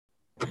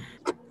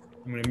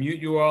I'm going to mute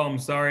you all. I'm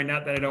sorry.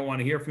 Not that I don't want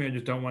to hear from you. I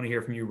just don't want to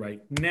hear from you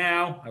right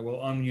now. I will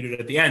unmute it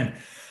at the end.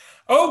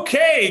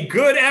 Okay.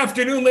 Good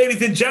afternoon,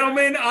 ladies and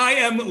gentlemen. I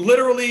am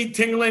literally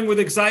tingling with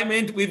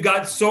excitement. We've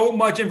got so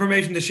much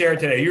information to share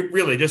today.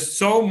 Really just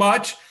so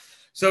much.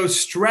 So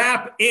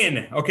strap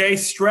in, okay?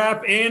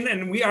 Strap in.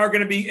 And we are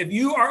going to be, if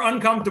you are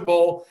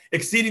uncomfortable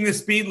exceeding the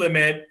speed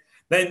limit,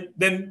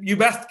 then you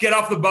best get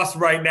off the bus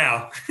right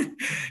now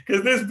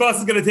because this bus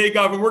is going to take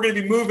off and we're going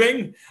to be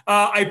moving.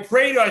 I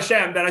pray to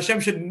Hashem that Hashem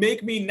should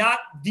make me not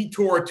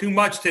detour too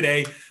much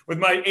today with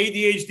my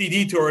ADHD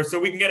detours so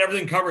we can get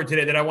everything covered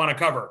today that I want to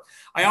cover.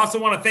 I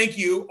also want to thank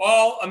you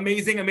all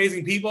amazing,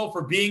 amazing people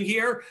for being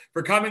here,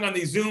 for coming on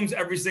these Zooms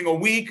every single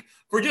week,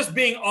 for just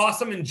being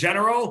awesome in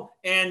general.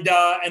 And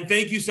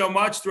thank you so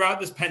much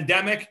throughout this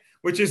pandemic,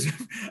 which is,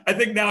 I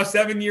think, now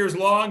 7 years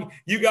long.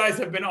 You guys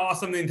have been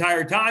awesome the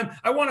entire time.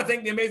 I want to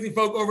thank the amazing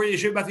folk over at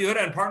Yeshivat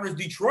Yehuda and Partners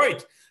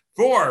Detroit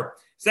for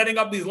setting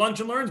up these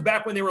Lunch and Learns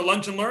back when they were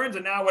Lunch and Learns,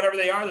 and now whatever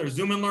they are, they're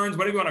Zoom and Learns,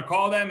 whatever you want to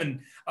call them.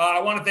 And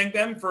I want to thank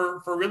them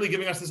for really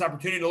giving us this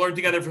opportunity to learn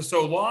together for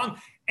so long.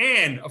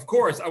 And, of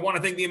course, I want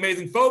to thank the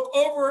amazing folk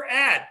over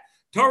at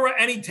Torah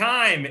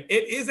Anytime.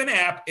 It is an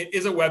app. It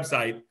is a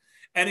website,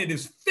 and it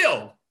is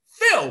filled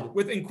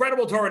with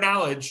incredible Torah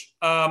knowledge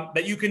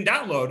that you can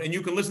download and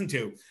you can listen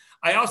to.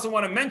 I also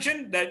want to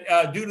mention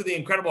that due to the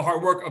incredible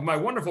hard work of my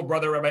wonderful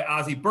brother, Rabbi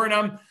Ozzy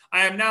Burnham,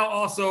 I am now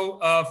also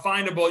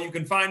findable. You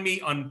can find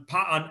me on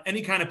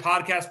any kind of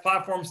podcast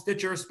platform,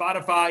 Stitcher,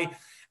 Spotify,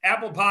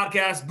 Apple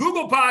Podcasts,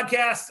 Google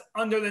Podcasts,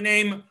 under the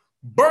name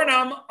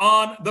Burnham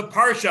on the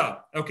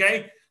Parsha,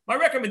 okay? My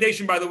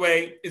recommendation, by the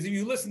way, is if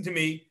you listen to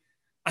me,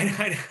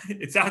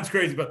 it sounds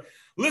crazy, but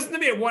listen to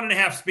me at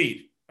 1.5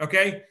 speed,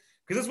 okay?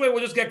 Because this way we'll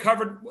just get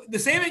covered the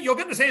same. You'll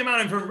get the same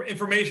amount of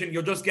information.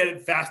 You'll just get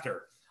it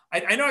faster.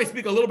 I know I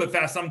speak a little bit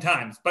fast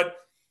sometimes, but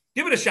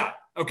give it a shot.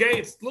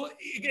 Okay.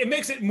 It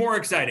makes it more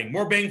exciting,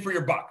 more bang for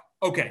your buck.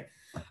 Okay.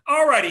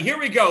 All righty. Here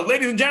we go.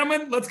 Ladies and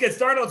gentlemen, let's get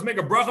started. Let's make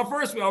a bracha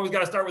first. We always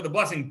got to start with a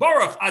blessing.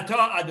 Baruch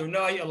atah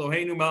Adonai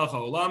Eloheinu melech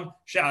haolam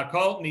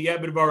she'akol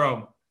niyeh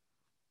b'dvaro.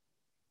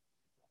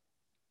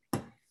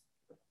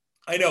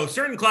 I know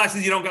certain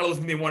classes you don't got to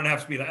listen to me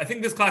 1.5 speed. I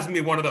think this class is going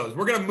to be one of those.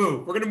 We're going to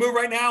move. We're going to move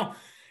right now.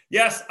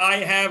 Yes, I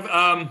have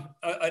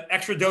an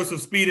extra dose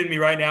of speed in me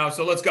right now,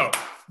 so let's go.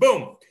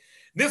 Boom.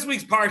 This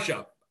week's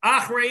Parsha,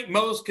 Achrei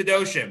Mos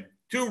Kedoshim,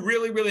 2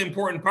 really, really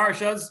important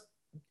Parshas,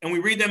 and we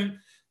read them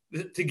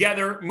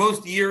together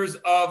most years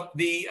of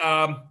the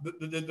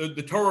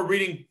Torah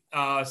reading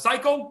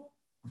cycle.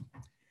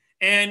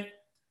 And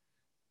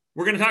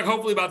we're going to talk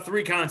hopefully about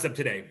 3 concepts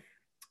today.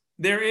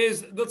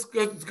 Let's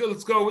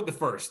go with the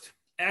first,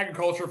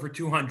 agriculture for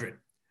 200.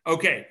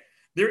 Okay,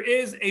 there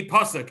is a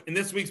pasuk in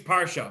this week's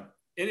Parsha.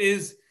 It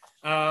is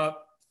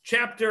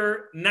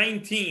chapter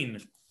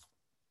 19,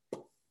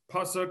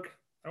 pasuk,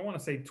 I want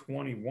to say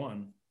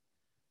 21,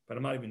 but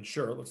I'm not even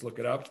sure. Let's look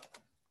it up.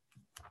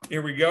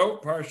 Here we go.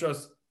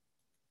 Parshas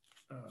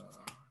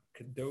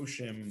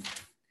Kedoshim.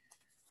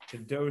 Here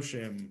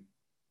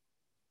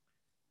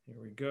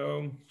we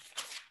go.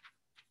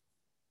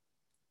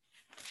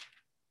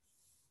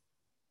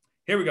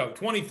 Here we go,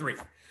 23.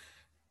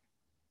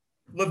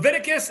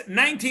 Leviticus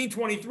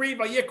 19:23,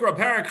 Vayikra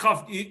Parak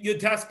Chav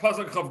Yutes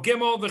Pasuk Chav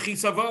Gimel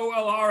V'Chisavo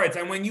El Haaretz,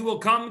 and when you will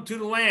come to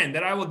the land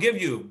that I will give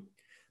you,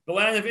 the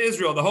land of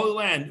Israel, the Holy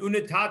Land,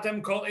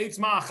 Unitatem Kol Eitz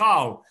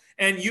Ma'achal,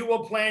 and you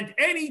will plant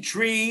any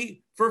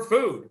tree for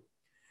food.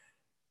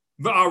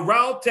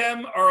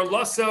 V'araltem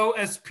Arlaso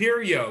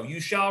Espirio, you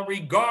shall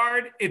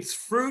regard its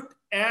fruit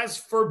as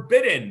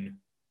forbidden.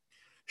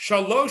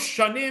 Shalosh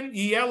shanim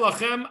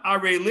yelachem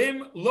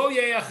arelim lo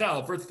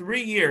yeachel. For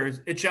 3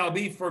 years it shall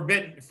be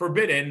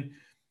forbidden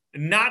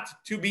not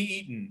to be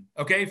eaten.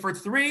 Okay, for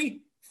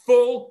 3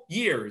 full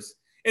years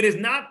it is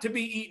not to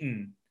be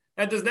eaten.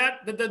 That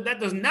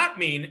does not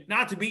mean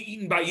not to be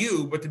eaten by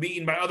you, but to be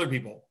eaten by other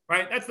people.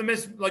 Right? That's the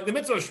mitzvah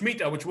of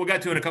Shemitah, which we'll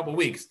get to in a couple of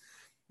weeks.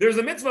 There's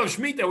a mitzvah of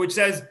Shemitah which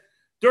says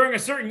during a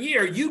certain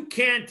year you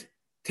can't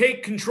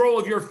take control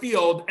of your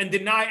field and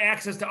deny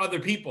access to other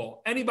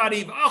people.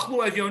 Anybody who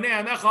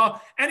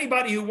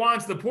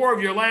wants the poor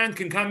of your land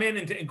can come in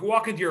and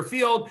walk into your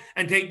field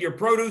and take your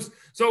produce.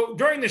 So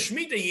during the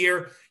Shemitah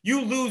year,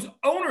 you lose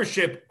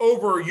ownership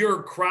over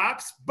your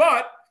crops,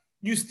 but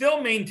you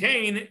still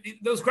maintain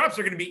those crops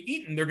are going to be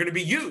eaten. They're going to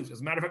be used. As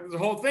a matter of fact, there's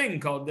a whole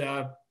thing called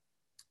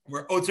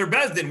where Otzer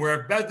Bezdin,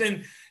 where if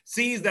Bezdin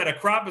sees that a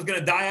crop is going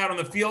to die out on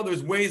the field,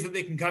 there's ways that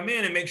they can come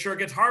in and make sure it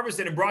gets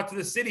harvested and brought to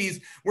the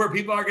cities where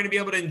people are going to be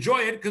able to enjoy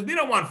it, because we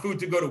don't want food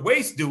to go to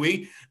waste, do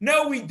we?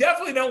 No, we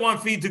definitely don't want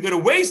food to go to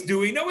waste, do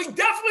we? No, we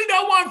definitely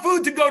don't want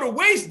food to go to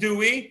waste, do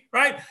we?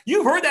 Right?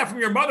 You've heard that from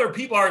your mother.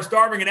 People are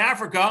starving in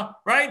Africa,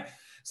 right?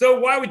 So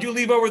why would you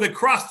leave over the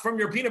crust from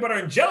your peanut butter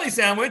and jelly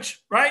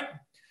sandwich, right?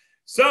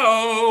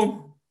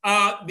 So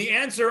the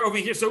answer over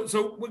here,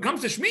 so when it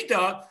comes to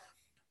Shemitah,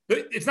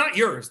 it's not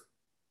yours.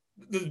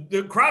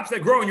 The crops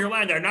that grow in your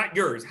land are not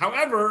yours.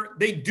 However,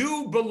 they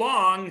do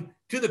belong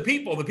to the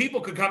people. The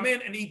people could come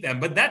in and eat them,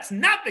 but that's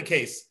not the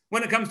case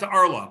when it comes to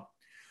Arla.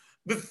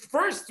 The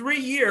first 3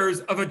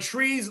 years of a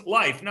tree's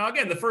life. Now,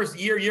 again, the first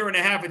year and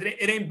a half,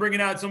 it ain't bringing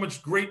out so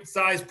much great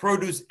size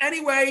produce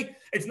anyway.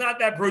 It's not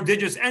that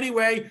prodigious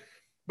anyway.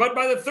 But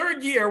by the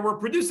 3rd year, we're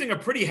producing a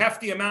pretty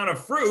hefty amount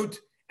of fruit,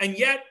 and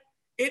yet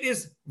it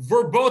is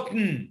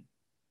verboten.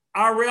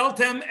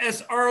 Areltem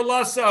es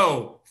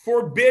arlaso,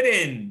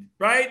 forbidden,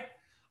 right?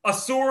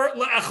 Asur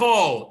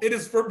le'echol. It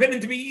is forbidden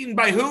to be eaten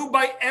by who?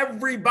 By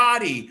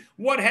everybody.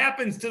 What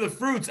happens to the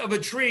fruits of a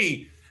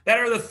tree that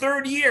are the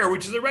 3rd year,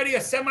 which is already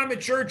a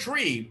semi-mature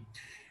tree,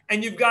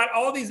 and you've got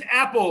all these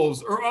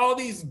apples or all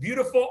these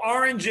beautiful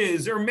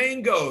oranges or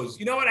mangoes?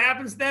 You know what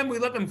happens to them? We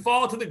let them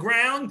fall to the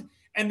ground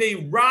and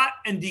they rot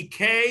and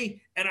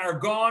decay and are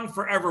gone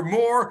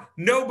forevermore.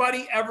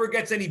 Nobody ever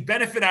gets any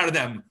benefit out of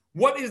them.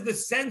 What is the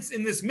sense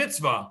in this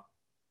mitzvah?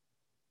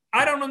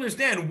 I don't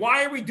understand.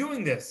 Why are we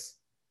doing this?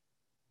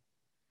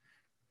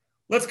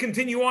 Let's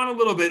continue on a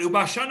little bit.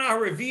 Ubashana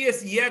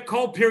revius yeh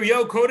kol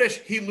piryo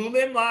kodesh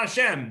hilulim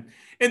laHashem.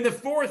 In the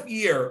 4th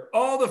year,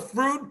 all the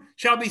fruit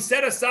shall be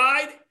set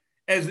aside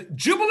as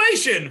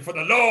jubilation for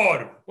the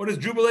Lord. What does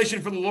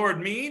jubilation for the Lord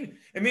mean?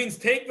 It means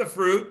take the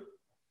fruit,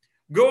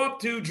 go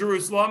up to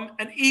Jerusalem,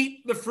 and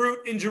eat the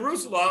fruit in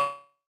Jerusalem.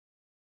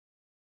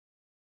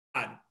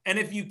 And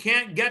if you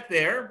can't get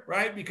there,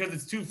 right, because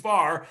it's too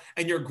far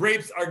and your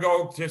grapes are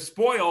going to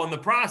spoil in the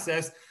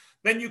process,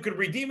 then you could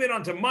redeem it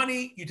onto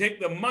money. You take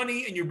the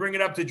money and you bring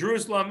it up to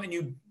Jerusalem and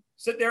you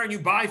sit there and you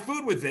buy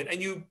food with it and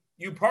you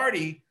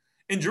party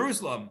in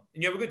Jerusalem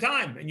and you have a good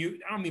time. And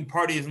I don't mean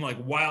party isn't like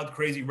wild,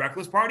 crazy,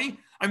 reckless party.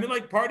 I mean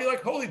like party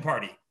like holy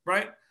party,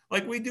 right?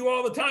 Like we do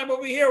all the time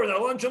over here with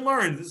our lunch and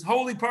learns. This is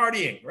holy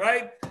partying,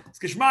 right? It's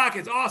geschmack,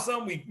 it's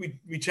awesome.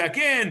 We check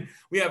in,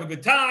 we have a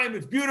good time,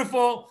 it's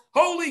beautiful.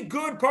 Holy,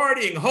 good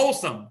partying,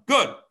 wholesome,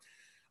 good.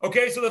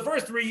 Okay, so the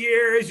first 3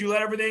 years, you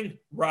let everything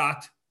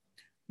rot.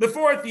 The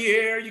 4th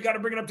year, you got to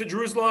bring it up to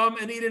Jerusalem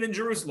and eat it in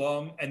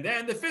Jerusalem. And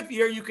then the 5th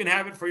year, you can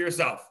have it for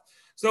yourself.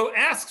 So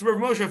asks Rav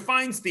Moshe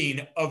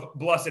Feinstein of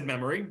blessed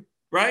memory,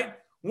 right?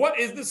 What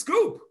is the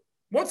scoop?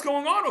 What's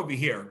going on over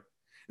here?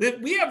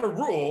 That we have a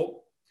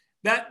rule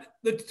that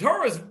the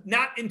Torah is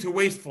not into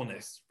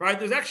wastefulness, right?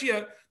 There's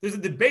a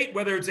debate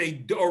whether it's a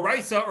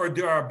d'oraisa or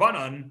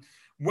d'arabanan,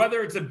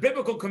 whether it's a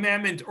biblical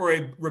commandment or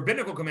a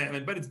rabbinical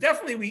commandment, but it's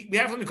definitely, we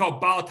have something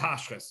called bal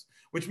tashchis,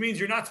 which means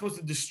you're not supposed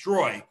to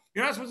destroy.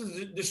 You're not supposed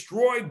to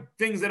destroy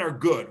things that are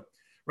good,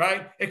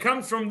 right? It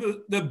comes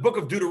from the book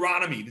of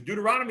Deuteronomy. The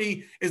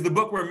Deuteronomy is the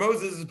book where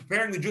Moses is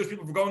preparing the Jewish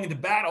people for going into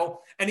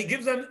battle, and he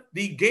gives them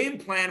the game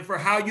plan for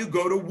how you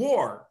go to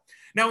war.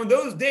 Now, in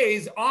those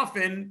days,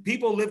 often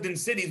people lived in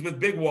cities with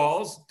big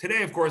walls.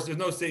 Today, of course, there's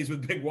no cities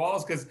with big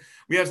walls because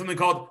we have something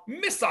called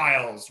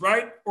missiles,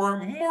 right?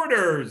 Or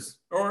mortars,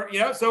 or,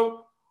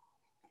 so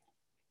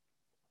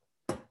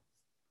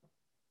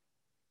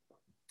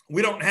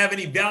we don't have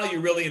any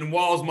value really in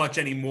walls much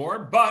anymore.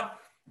 But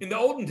in the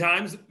olden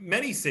times,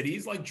 many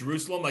cities like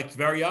Jerusalem, like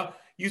Tveria,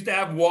 used to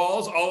have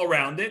walls all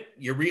around it,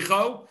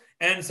 Yericho,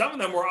 and some of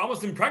them were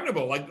almost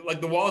impregnable,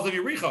 like the walls of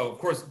Yericho. Of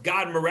course,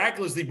 God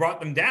miraculously brought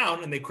them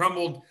down and they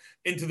crumbled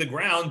into the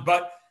ground.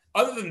 But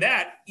other than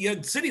that, you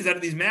had cities that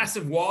had these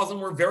massive walls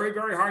and were very,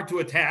 very hard to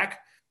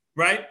attack,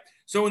 right?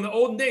 So in the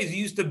olden days,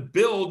 you used to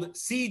build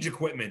siege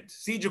equipment.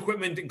 Siege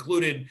equipment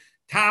included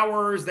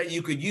towers that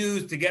you could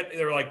use to get,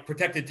 they're like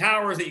protected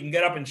towers that you can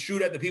get up and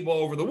shoot at the people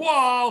over the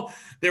wall.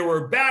 There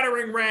were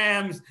battering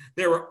rams,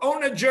 there were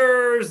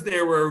onagers,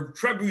 there were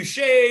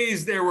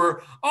trebuchets, there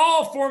were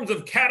all forms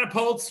of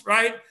catapults,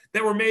 right,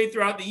 that were made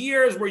throughout the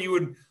years where you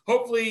would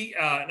hopefully,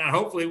 not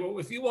hopefully,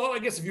 I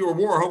guess if you were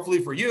war, hopefully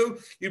for you,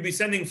 you'd be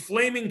sending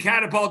flaming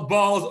catapult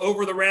balls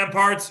over the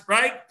ramparts,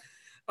 right?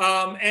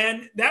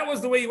 And that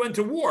was the way you went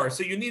to war.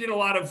 So you needed a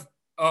lot of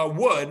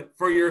wood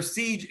for your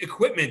siege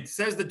equipment,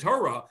 says the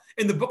Torah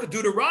in the book of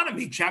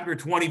Deuteronomy, chapter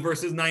 20,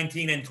 verses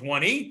 19 and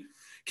 20.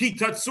 Ki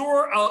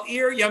tatsur al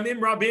ir yamim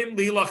rabim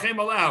lilachem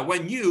alah.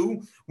 When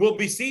you will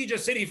besiege a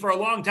city for a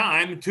long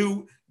time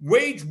to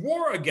wage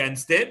war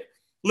against it,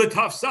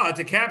 litafsa,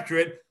 to capture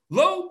it,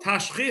 lo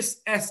tashchis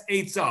es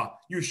eitzah.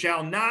 You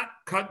shall not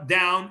cut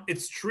down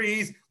its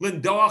trees,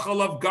 lindoach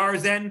alav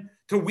garzen,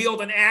 to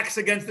wield an axe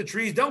against the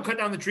trees. Don't cut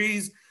down the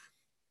trees.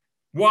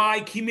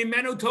 Why?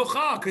 Kimimenu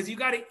tocha, because you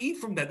got to eat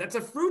from that. That's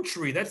a fruit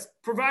tree. That's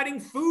providing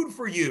food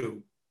for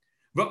you.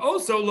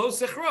 Va'oso lo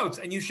sechrotz,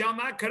 and you shall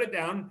not cut it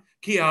down.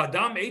 Ki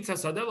ha'adam eitz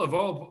hasadeh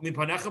lavo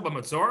mipanecha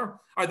b'matzor.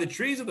 Are the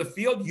trees of the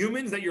field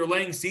humans that you're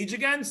laying siege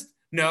against?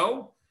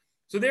 No.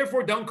 So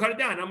therefore, don't cut it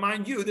down. Now,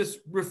 mind you, this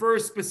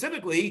refers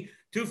specifically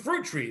to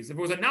fruit trees. If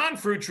it was a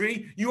non-fruit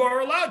tree, you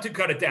are allowed to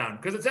cut it down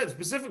because it says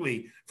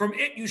specifically, from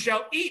it you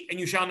shall eat and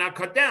you shall not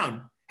cut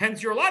down.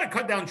 Hence, you're allowed to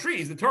cut down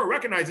trees. The Torah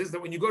recognizes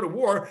that when you go to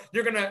war,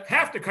 you're going to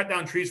have to cut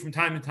down trees from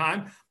time to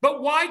time.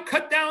 But why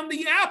cut down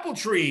the apple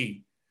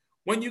tree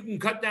when you can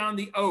cut down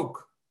the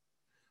oak?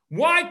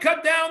 Why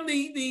cut down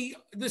the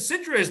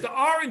citrus, the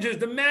oranges,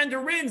 the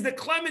mandarins, the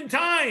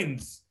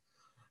clementines,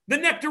 the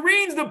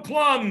nectarines, the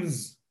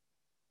plums,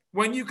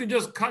 when you can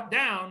just cut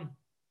down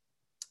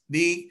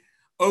the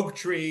oak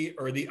tree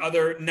or the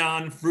other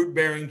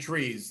non-fruit-bearing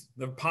trees,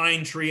 the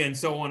pine tree and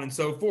so on and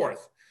so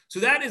forth. So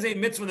that is a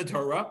mitzvah in the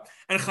Torah.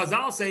 And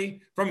Chazal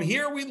say, from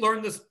here we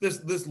learn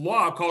this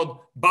law called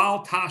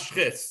Bal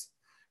Tashchis.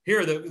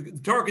 Here the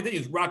Torah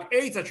continues, Rak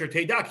eitz asher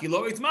teida ki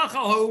lo eitz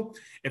machalhu.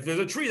 If there's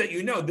a tree that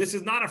you know this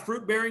is not a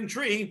fruit-bearing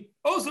tree,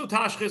 also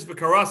tashchis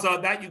v'karasa,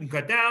 that you can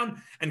cut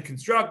down and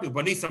construct.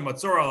 Ubanisa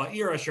matzora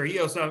la'ir asher hi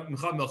osa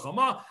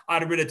milchama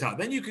ad ridata.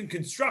 Then you can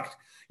construct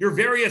your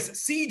various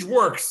siege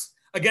works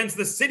against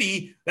the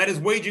city that is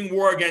waging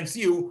war against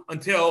you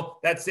until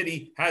that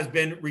city has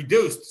been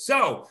reduced.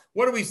 So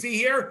what do we see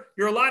here?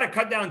 You're allowed to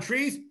cut down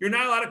trees. You're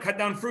not allowed to cut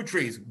down fruit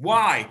trees.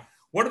 Why?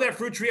 What did that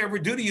fruit tree ever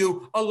do to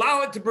you?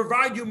 Allow it to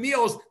provide you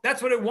meals.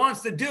 That's what it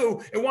wants to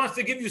do. It wants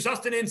to give you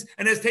sustenance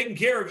and has taken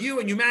care of you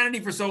and humanity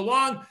for so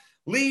long.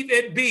 Leave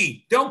it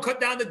be. Don't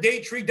cut down the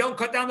date tree. Don't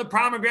cut down the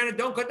pomegranate.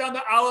 Don't cut down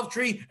the olive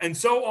tree, and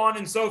so on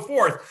and so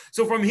forth.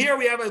 So from here,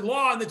 we have a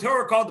law in the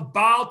Torah called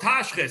Baal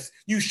Tashchis.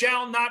 You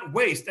shall not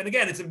waste. And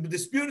again, it's a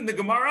dispute in the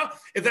Gemara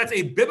if that's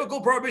a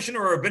biblical prohibition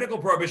or a rabbinical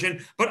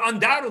prohibition. But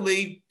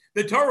undoubtedly,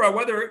 the Torah,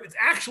 whether it's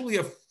actually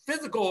a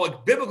physical,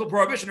 like biblical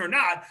prohibition or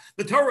not,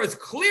 the Torah is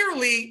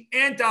clearly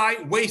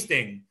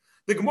anti-wasting.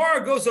 The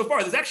Gemara goes so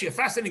far. There's actually a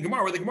fascinating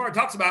Gemara where the Gemara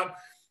talks about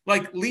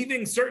like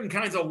leaving certain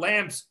kinds of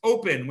lamps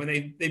open when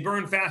they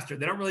burn faster.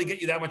 They don't really get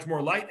you that much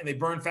more light, and they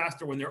burn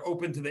faster when they're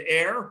open to the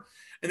air.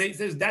 And it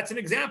says that's an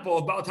example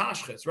of Baal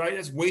Tashchis, right?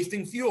 That's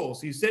wasting fuel.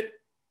 So you sit.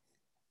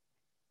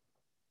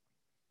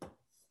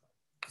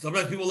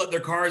 Sometimes people let their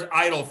cars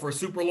idle for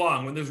super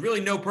long when there's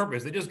really no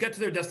purpose. They just get to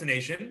their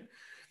destination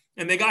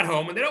and they got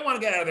home and they don't want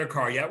to get out of their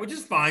car yet, which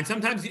is fine.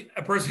 Sometimes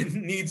a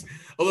person needs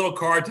a little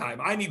car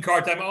time. I need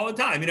car time all the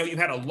time. You know, you've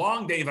had a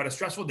long day, you've had a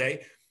stressful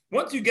day.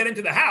 Once you get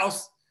into the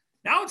house,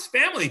 now it's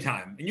family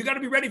time, and you got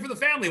to be ready for the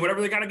family, whatever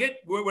they got to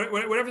get,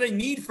 whatever they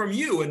need from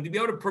you, and to be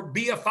able to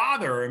be a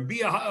father and be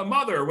a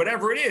mother,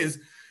 whatever it is.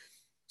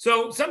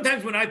 So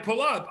sometimes when I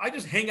pull up, I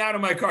just hang out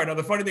in my car. Now,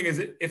 the funny thing is,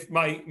 if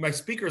my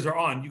speakers are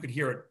on, you could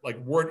hear it like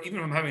word, even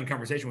if I'm having a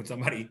conversation with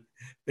somebody,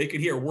 they could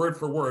hear word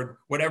for word,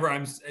 whatever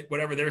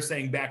they're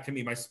saying back to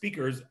me. My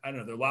speakers, I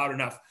don't know, they're loud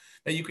enough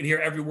that you can hear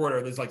every word,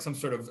 or there's like some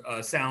sort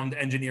of sound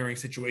engineering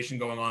situation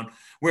going on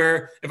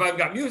where if I've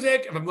got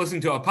music, if I'm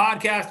listening to a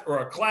podcast or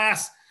a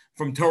class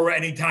from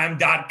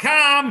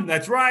TorahAnytime.com,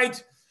 that's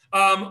right,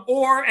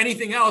 or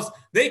anything else,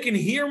 they can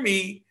hear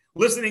me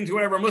listening to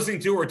whatever I'm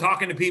listening to or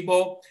talking to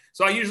people.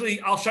 So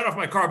I'll shut off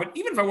my car. But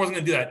even if I wasn't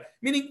going to do that,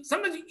 meaning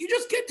sometimes you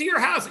just get to your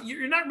house,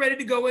 you're not ready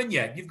to go in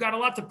yet. You've got a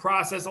lot to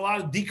process, a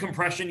lot of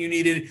decompression you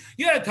needed.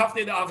 You had a tough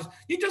day at the office.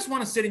 You just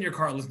want to sit in your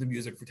car and listen to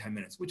music for 10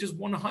 minutes, which is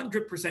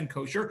 100%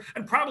 kosher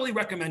and probably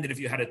recommended if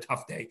you had a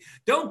tough day.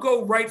 Don't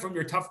go right from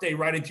your tough day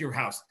right into your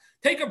house.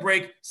 Take a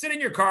break, sit in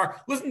your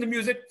car, listen to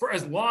music for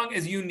as long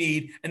as you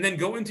need, and then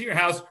go into your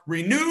house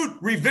renewed,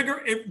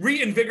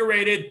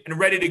 reinvigorated, and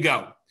ready to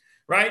go,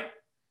 right?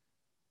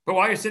 But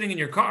while you're sitting in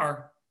your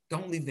car,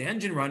 don't leave the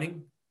engine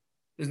running.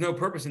 There's no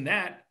purpose in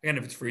that. And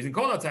if it's freezing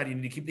cold outside, you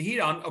need to keep the heat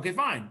on. Okay,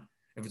 fine.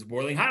 If it's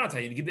boiling hot outside,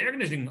 you need to keep the air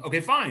conditioning.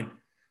 Okay, fine.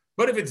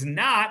 But if it's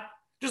not,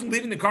 just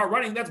leaving the car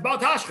running, that's Baal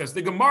Tashchis.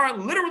 The Gemara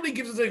literally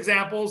gives us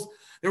examples.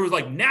 There was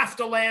like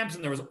naphtha lamps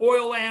and there was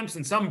oil lamps,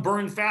 and some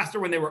burned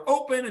faster when they were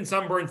open and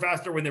some burned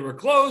faster when they were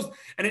closed.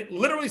 And it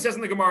literally says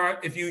in the Gemara,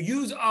 if you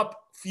use up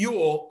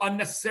fuel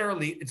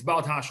unnecessarily, it's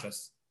Baal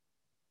Tashchis.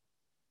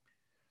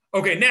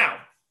 Okay, now,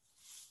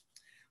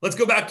 let's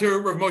go back to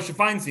Rav Moshe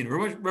Feinstein.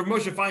 Rav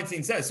Moshe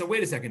Feinstein says, so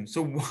wait a second.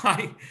 So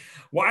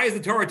why is the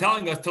Torah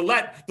telling us to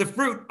let the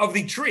fruit of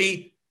the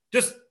tree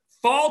just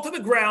fall to the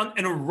ground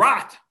and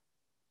rot?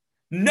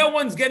 No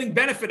one's getting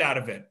benefit out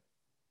of it.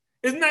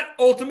 Isn't that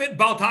ultimate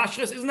Baal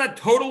Tashchis? Isn't that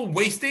total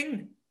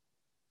wasting?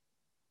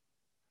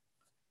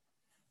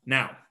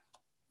 Now,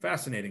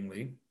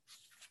 fascinatingly,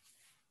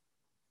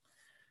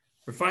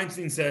 Rav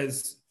Feinstein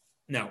says,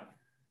 no,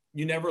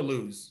 you never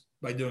lose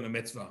by doing a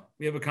mitzvah.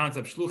 We have a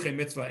concept, shluchei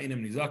mitzvah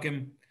inim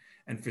nizakim.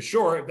 And for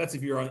sure, that's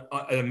if you're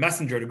a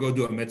messenger to go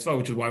do a mitzvah,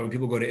 which is why when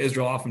people go to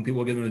Israel, often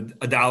people give them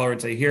 $1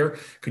 and say, here,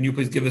 can you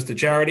please give this to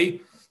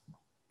charity?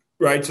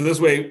 Right? So this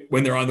way,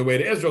 when they're on the way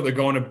to Israel, they're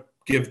going to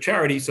give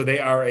charity. So they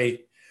are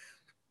a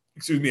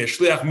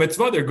shliach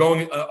mitzvah. They're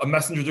going a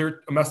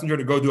messenger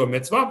to go do a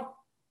mitzvah.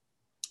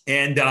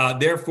 And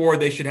therefore,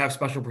 they should have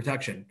special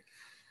protection.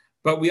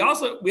 But we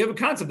have a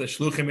concept that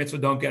shluchim mitzvah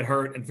don't get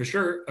hurt. And for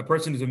sure, a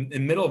person who's in the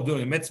middle of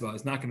doing a mitzvah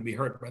is not going to be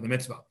hurt by the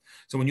mitzvah.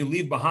 So when you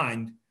leave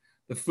behind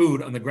the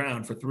food on the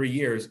ground for 3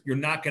 years,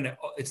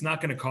 it's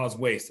not going to cause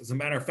waste. As a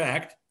matter of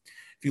fact,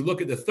 if you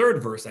look at the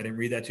third verse, I didn't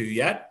read that to you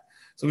yet.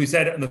 So we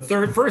said in the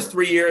first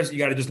 3 years, you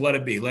got to just let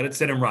it be, let it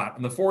sit and rot.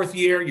 In the fourth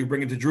year, you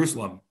bring it to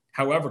Jerusalem.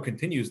 However,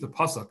 continues the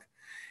pasuk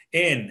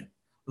in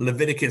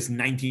Leviticus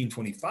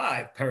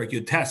 19:25, Perek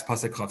Yud Tes,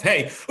 pasuk Chav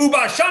Hey,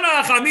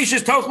 Ubashana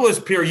chamishis tochlus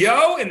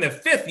piryo. In the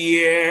fifth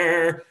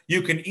year,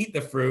 you can eat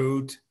the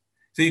fruit.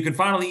 So you can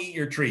finally eat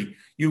your tree.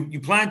 You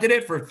planted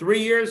it for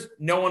 3 years,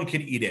 no one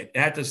could eat it. It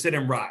had to sit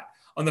and rot.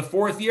 On the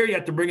 4th year, you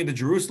had to bring it to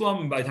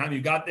Jerusalem. And by the time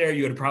you got there,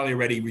 you had probably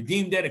already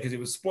redeemed it because it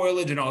was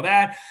spoilage and all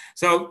that.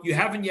 So you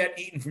haven't yet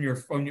eaten from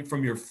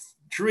your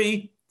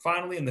tree.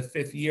 Finally, in the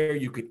 5th year,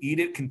 you could eat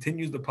it.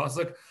 Continues the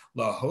pasuk,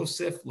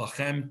 lahosif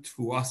lachem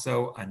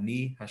tfuaso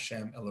ani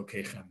Hashem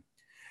Elokeichem.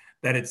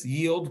 That its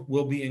yield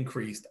will be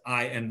increased.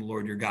 I am the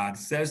Lord your God.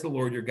 Says the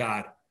Lord your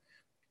God,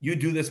 you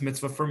do this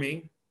mitzvah for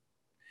me.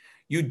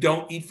 You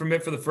don't eat from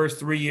it for the first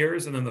 3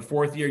 years, and then the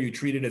 4th year you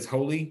treat it as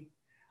holy.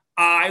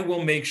 I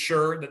will make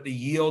sure that the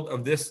yield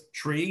of this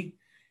tree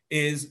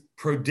is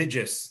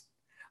prodigious.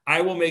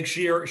 I will make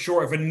sure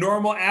if a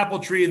normal apple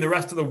tree in the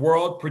rest of the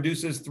world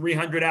produces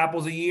 300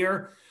 apples a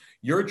year,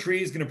 your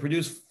tree is going to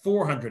produce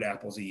 400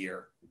 apples a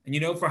year. And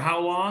you know for how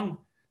long?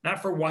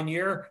 Not for 1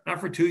 year,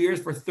 not for 2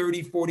 years, for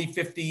 30, 40,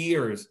 50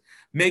 years.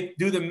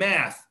 Do the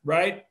math,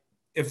 right?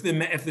 If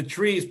the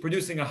tree is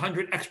producing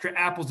 100 extra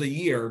apples a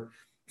year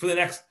for the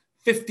next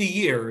 50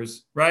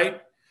 years,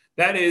 right?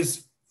 That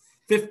is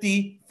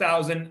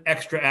 50,000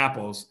 extra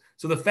apples.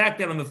 So the fact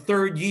that on the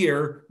 3rd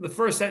year, the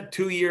first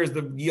 2 years,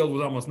 the yield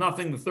was almost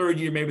nothing. The 3rd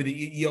year, maybe the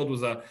yield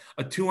was a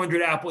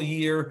 200 apple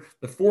year.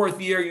 The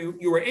 4th year,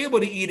 you were able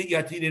to eat it. You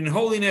had to eat it in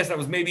holiness. That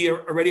was maybe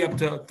already up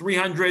to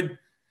 300.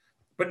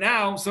 But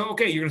now, so,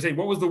 okay, you're going to say,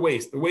 what was the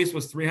waste? The waste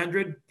was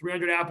 300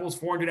 apples,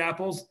 400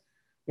 apples.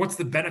 What's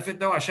the benefit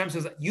though? Hashem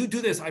says, you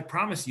do this, I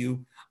promise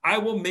you, I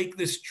will make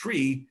this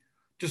tree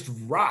just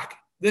rock.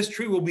 This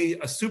tree will be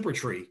a super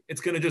tree.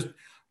 It's going to just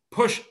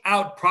push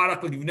out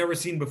product like you've never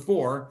seen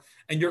before,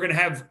 and you're going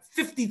to have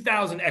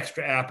 50,000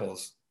 extra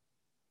apples.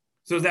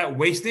 So is that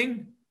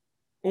wasting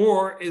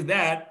or is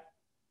that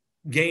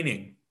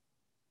gaining?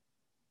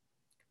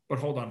 But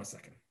hold on a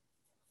second.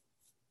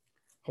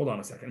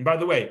 And by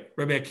the way,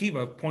 Rabbi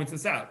Akiva points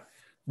this out.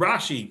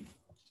 Rashi,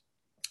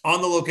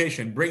 on the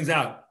location, brings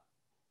out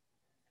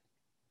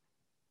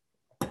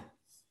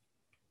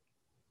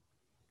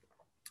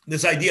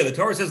this idea. The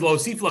Torah says, "Lo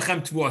sif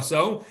lachem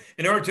tvuaso,"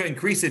 in order to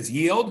increase its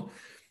yield.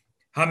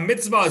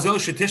 Ha-mitzvah azo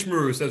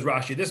shetishmeru, says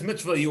Rashi, this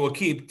mitzvah you will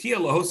keep, tia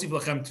lahosif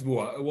lachem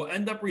tvua. It will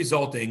end up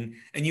resulting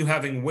in you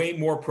having way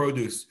more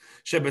produce.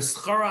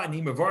 Shebeschara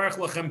ani mevarech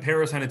lachem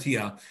peres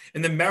hanatia.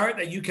 In the merit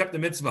that you kept the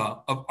mitzvah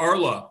of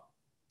Arla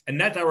and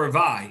Neta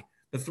Ravai,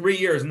 the 3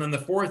 years, and then the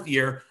 4th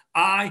year,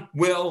 I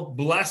will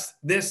bless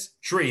this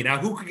tree. Now,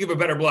 who could give a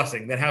better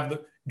blessing than have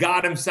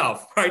God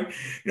himself, right?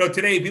 You know,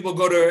 today people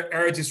go to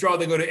Eretz Yisrael,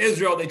 they go to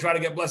Israel, they try to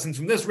get blessings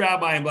from this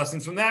rabbi and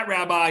blessings from that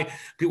rabbi.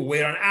 People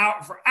wait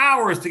for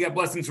hours to get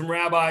blessings from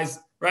rabbis,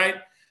 right?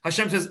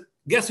 Hashem says,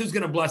 guess who's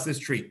going to bless this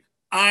tree?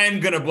 I'm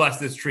going to bless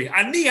this tree.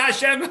 Ani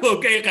Hashem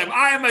Elokeichem.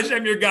 I am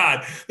Hashem your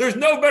God. There's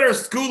no better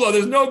skula,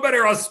 there's no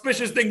better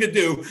auspicious thing to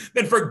do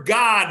than for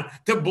God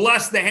to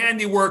bless the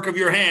handiwork of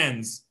your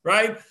hands,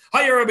 right?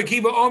 Hayar Rabbi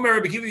Akiva, Omer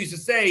Rabbi Akiva used to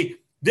say,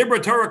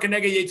 Dibra Torah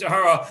keneged Yetzer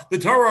Hara. The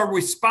Torah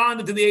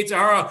responded to the Yetzer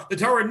Hara. The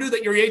Torah knew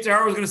that your Yetzer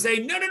Hara was going to say,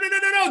 no,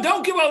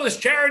 don't give all this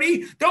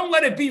charity. Don't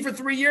let it be for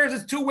 3 years.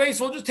 It's too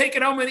wasteful. Just take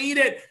it home and eat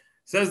it.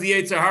 Says the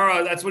Yetzer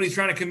Hara. That's what he's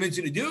trying to convince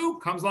you to do.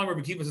 Comes along,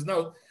 Rabbi Akiva says,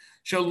 no.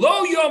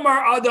 Shelo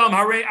yomar adam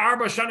harei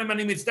arba shanim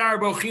ani mitzdar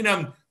bo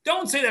chinam.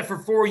 Don't say that for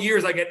 4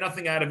 years I get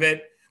nothing out of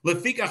it.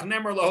 Lefikach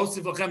nemer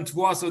lahosif lachem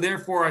tvua. So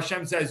therefore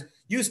Hashem says,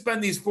 you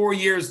spend these 4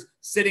 years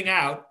sitting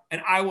out,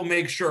 and I will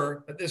make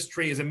sure that this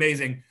tree is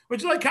amazing.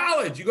 Which is like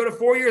college. You go to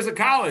 4 years of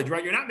college,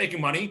 right? You're not making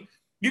money.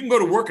 You can go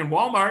to work in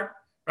Walmart,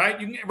 right?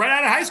 You can, right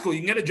out of high school, you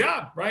can get a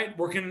job, right?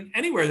 Working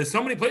anywhere. There's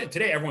so many places.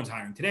 Today, everyone's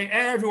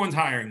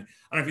hiring.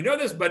 I don't know if you know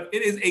this, but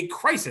it is a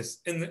crisis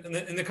in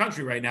the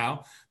country right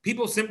now.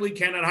 People simply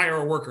cannot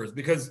hire workers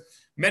because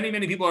many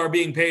people are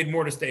being paid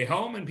more to stay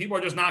home, and people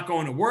are just not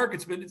going to work.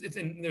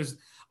 There's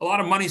a lot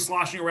of money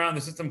sloshing around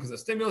the system because of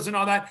stimulus and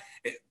all that.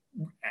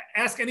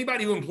 Ask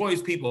anybody who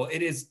employs people.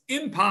 It is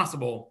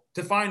impossible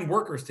to find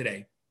workers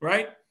today,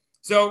 right?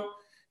 So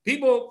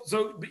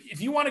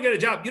if you want to get a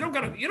job, you don't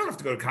have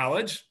to go to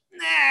college.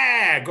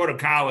 Go to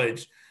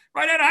college.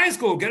 Right out of high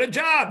school, get a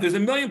job. There's a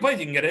million places.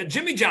 You can get it at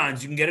Jimmy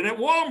John's. You can get it at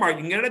Walmart.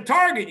 You can get it at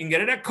Target. You can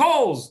get it at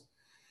Kohl's.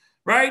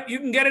 Right? You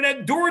can get it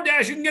at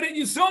DoorDash. You can get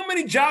it. So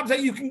many jobs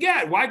that you can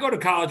get. Why go to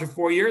college for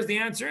 4 years? The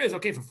answer is,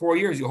 okay, for 4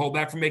 years, you hold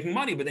back from making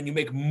money, but then you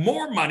make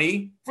more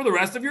money for the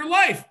rest of your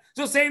life.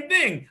 So same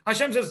thing.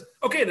 Hashem says,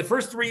 okay, the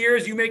first 3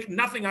 years, you make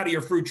nothing out of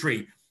your fruit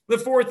tree. The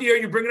 4th year,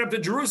 you bring it up to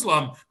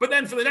Jerusalem. But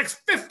then for the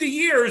next 50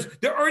 years,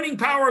 the earning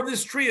power of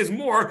this tree is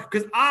more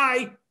because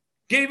I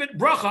gave it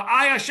bracha.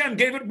 I, Hashem,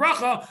 gave it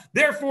bracha.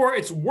 Therefore,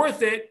 it's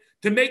worth it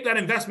to make that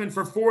investment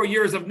for 4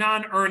 years of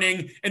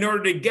non-earning in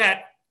order to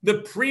get the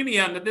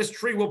premium that this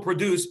tree will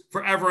produce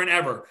forever and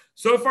ever.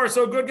 So far,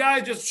 so good,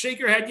 guys. Just shake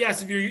your head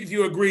yes if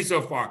you agree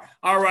so far.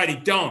 All righty,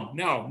 don't.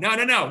 No. Not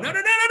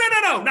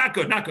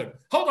good.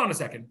 Hold on a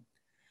second.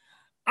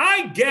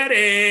 I get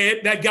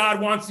it that God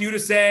wants you to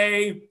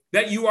say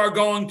that you are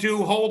going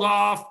to hold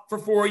off for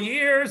 4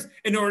 years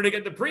in order to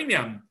get the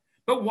premium.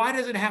 But why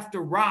does it have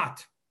to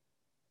rot?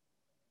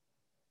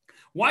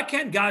 Why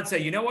can't God say,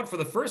 you know what, for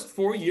the first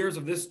 4 years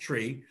of this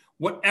tree,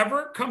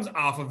 whatever comes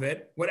off of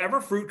it,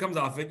 whatever fruit comes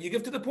off it, you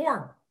give to the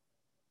poor,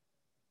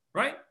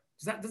 right?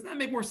 Doesn't that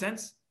make more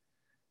sense?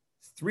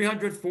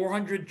 300,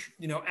 400,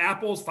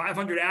 apples,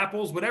 500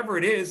 apples, whatever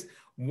it is.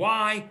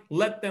 Why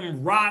let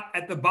them rot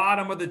at the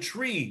bottom of the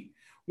tree?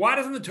 Why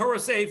doesn't the Torah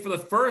say for the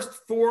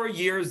first 4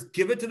 years,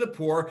 give it to the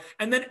poor,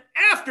 and then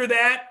after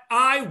that,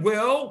 I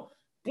will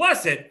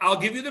bless it. I'll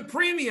give you the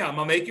premium.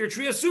 I'll make your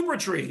tree a super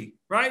tree,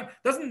 right?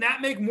 Doesn't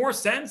that make more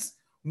sense?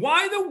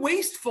 Why the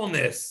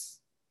wastefulness?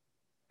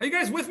 Are you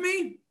guys with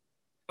me?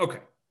 Okay,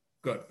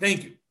 good.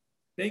 Thank you.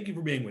 Thank you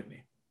for being with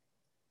me.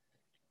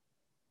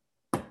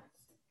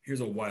 Here's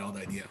a wild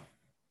idea.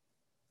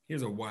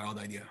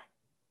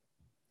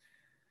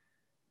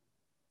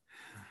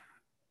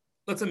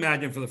 Let's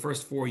imagine for the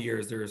first 4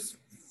 years, there's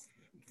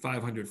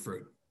 500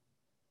 fruit.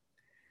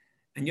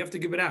 And you have to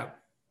give it out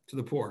to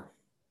the poor.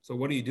 So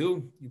what do?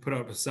 You put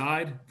out a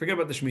side. Forget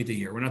about the Shemitah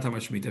year. We're not talking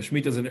about Shemitah.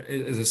 Shemitah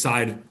is a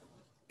side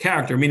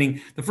character,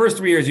 meaning the first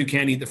 3 years you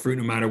can't eat the fruit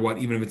no matter what,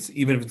 even if it's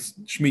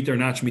Shemitah or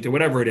not Shemitah,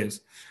 whatever it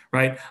is,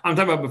 right? I'm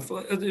talking about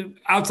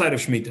outside of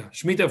Shemitah.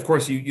 Shemitah, of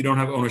course, you don't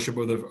have ownership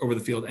over the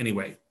field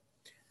anyway.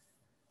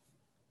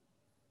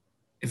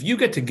 If you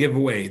get to give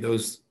away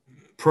those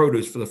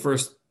produce for the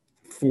first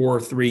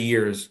 3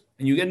 years,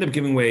 and you end up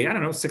giving away,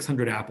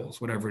 600 apples,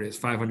 whatever it is,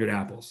 500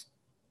 apples,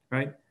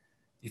 right?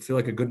 You feel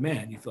like a good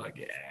man. You feel like,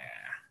 yeah,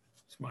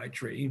 it's my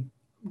tree.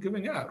 I'm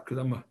giving out because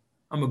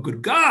I'm a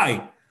good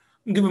guy.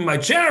 I'm giving my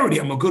charity.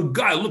 I'm a good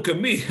guy. Look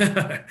at me.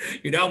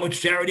 You know how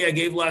much charity I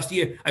gave last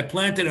year? I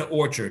planted an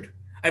orchard.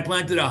 I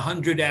planted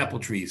 100 apple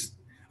trees.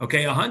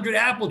 Okay, 100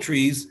 apple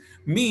trees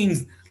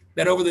means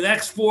that over the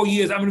next 4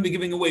 years, I'm going to be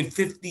giving away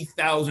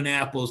 50,000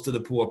 apples to the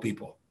poor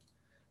people.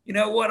 You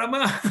know what?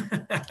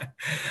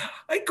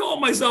 I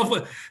call myself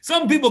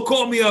some people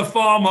call me a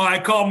farmer. I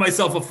call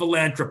myself a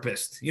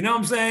philanthropist. You know what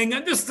I'm saying?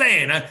 I'm just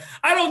saying,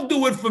 I don't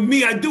do it for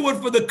me. I do it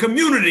for the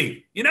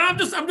community. I'm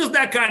just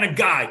that kind of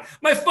guy.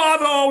 My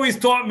father always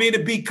taught me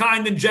to be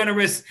kind and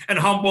generous and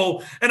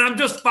humble, and I'm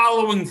just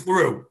following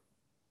through.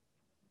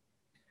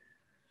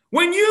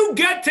 When you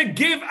get to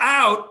give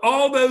out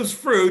all those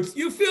fruits,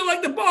 you feel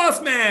like the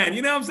boss man.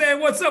 You know what I'm saying?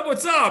 What's up?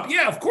 What's up?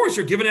 Yeah, of course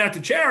you're giving it out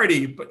to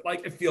charity, but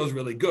it feels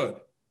really good.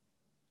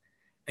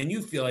 And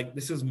you feel like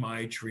this is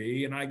my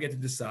tree and I get to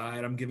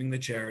decide I'm giving the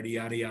charity,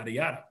 yada, yada,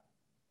 yada.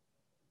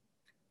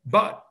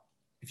 But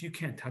if you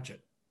can't touch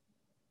it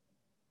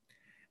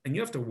and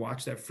you have to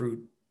watch that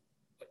fruit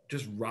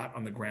just rot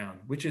on the ground,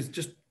 which is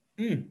just,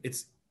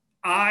 it's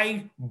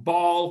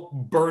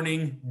eyeball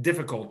burning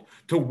difficult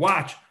to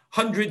watch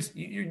hundreds.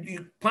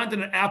 You planted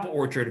an apple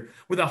orchard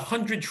with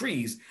 100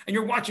 trees and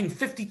you're watching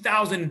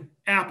 50,000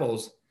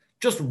 apples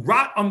just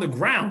rot on the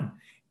ground.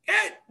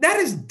 That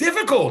is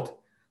difficult.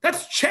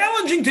 That's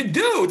challenging to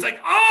do. It's like,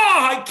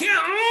 I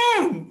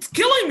can't, it's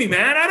killing me,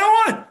 man. I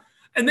don't want.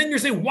 And then you're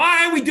saying,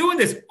 why are we doing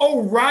this?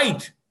 Oh,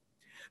 right.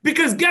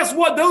 Because guess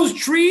what? Those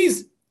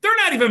trees, they're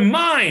not even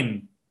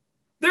mine.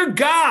 They're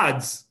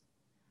God's.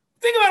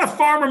 Think about a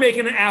farmer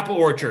making an apple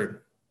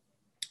orchard.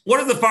 What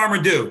does the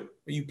farmer do?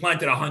 You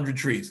planted 100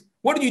 trees.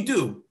 What did you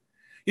do?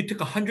 You took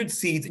 100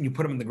 seeds and you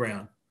put them in the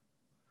ground.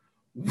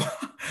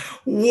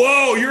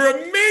 Whoa, you're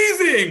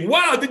amazing.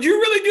 Wow, did you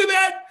really do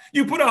that?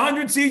 You put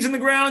 100 seeds in the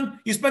ground.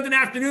 You spent an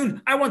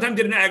afternoon. I one time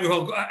did an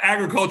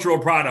agricultural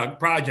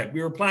project.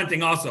 We were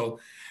planting also.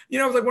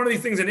 It's like one of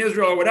these things in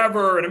Israel or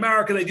whatever. In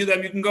America, they do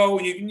them. You can go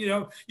and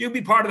you can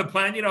be part of the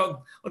plant.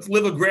 Let's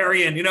live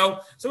agrarian.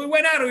 So we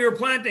went out and we were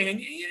planting,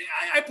 and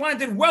I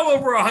planted well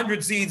over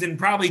 100 seeds in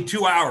probably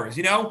 2 hours.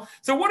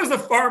 So what does the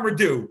farmer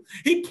do?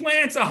 He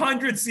plants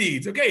 100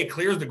 seeds. Okay, he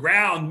clears the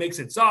ground, makes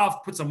it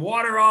soft, puts some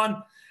water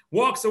on,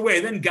 walks away.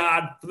 Then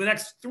God, for the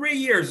next 3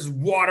 years, is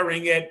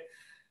watering it.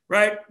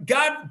 Right?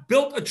 God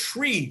built a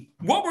tree.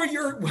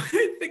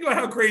 Think about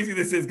how crazy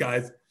this is,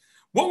 guys.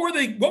 What were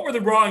the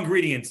raw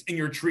ingredients in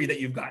your tree that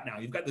you've got now?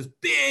 You've got this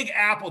big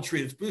apple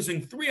tree that's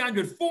producing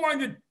 300,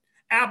 400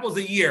 apples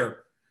a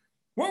year.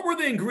 What were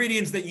the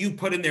ingredients that you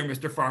put in there,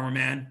 Mr. Farmer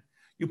Man?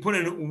 You put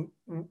in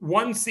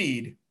one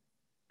seed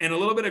and a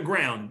little bit of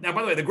ground. Now,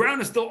 by the way, the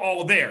ground is still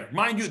all there.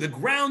 Mind you, the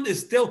ground is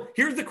still,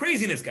 here's the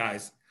craziness,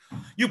 guys.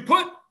 You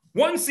put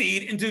one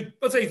seed into,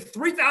 let's say,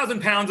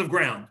 3,000 pounds of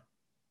ground.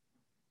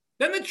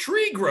 Then the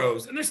tree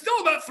grows, and there's still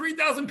about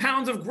 3,000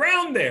 pounds of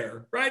ground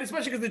there, right?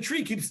 Especially because the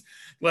tree keeps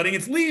letting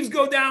its leaves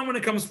go down when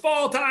it comes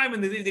fall time,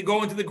 and they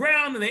go into the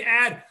ground, and they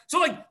add.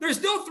 So, there's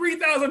still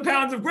 3,000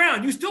 pounds of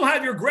ground. You still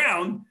have your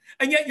ground,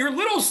 and yet your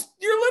little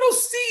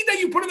seed that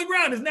you put in the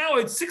ground is now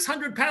a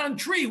 600-pound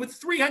tree with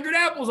 300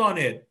 apples on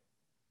it.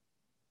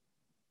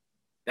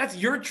 That's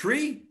your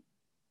tree?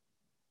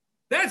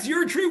 That's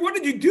your tree? What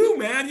did you do,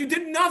 man? You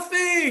did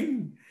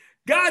nothing.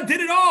 God did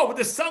it all with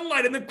the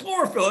sunlight and the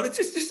chlorophyll. And it's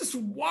just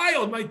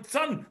wild.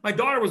 My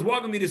daughter was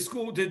walking me to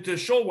school to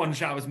Shul one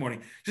Shabbos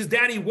morning. She says,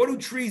 Daddy, what do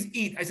trees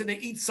eat? I said, they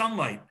eat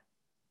sunlight.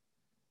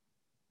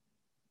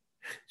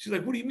 She's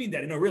like, what do you mean,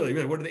 Daddy? No, really,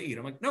 what do they eat?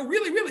 I'm like, no,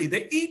 really,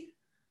 they eat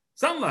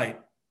sunlight.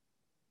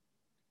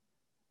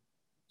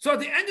 So at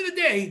the end of the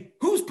day,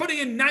 who's putting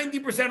in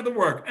 90% of the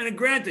work? And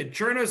granted,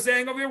 Cherna is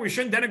saying over here, we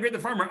shouldn't denigrate the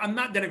farmer. I'm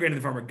not denigrating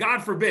the farmer.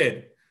 God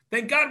forbid.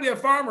 Thank God we have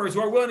farmers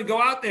who are willing to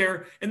go out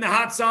there in the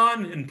hot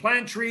sun and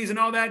plant trees and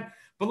all that.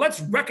 But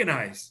let's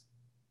recognize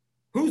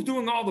Who's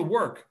doing all the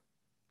work?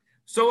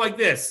 So like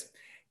this,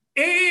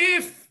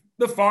 if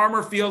the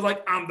farmer feels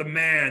like I'm the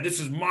man, this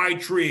is my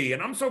tree,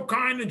 and I'm so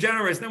kind and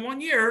generous, then one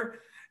year,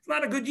 it's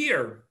not a good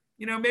year.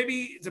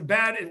 Maybe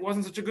it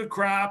wasn't such a good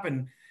crop,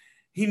 and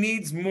he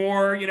needs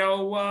more,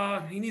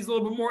 he needs a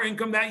little bit more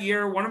income that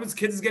year. One of his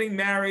kids is getting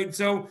married.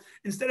 So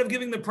instead of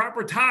giving the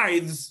proper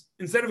tithes,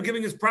 instead of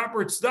giving his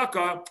proper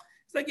tzedakah,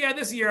 it's like, yeah,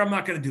 this year I'm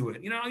not going to do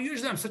it.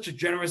 Usually I'm such a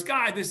generous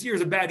guy. This year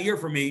is a bad year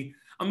for me.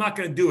 I'm not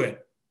going to do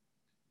it.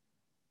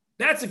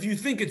 That's if you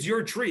think it's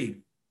your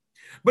tree.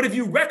 But if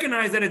you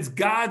recognize that it's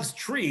God's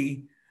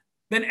tree,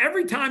 then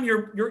every time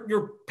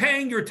you're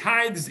paying your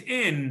tithes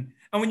in,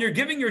 and when you're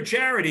giving your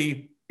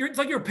charity, it's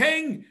like you're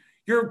paying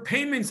your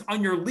payments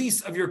on your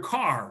lease of your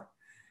car.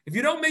 If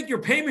you don't make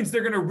your payments,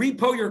 they're going to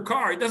repo your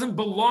car. It doesn't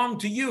belong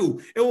to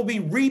you. It will be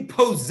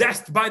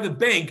repossessed by the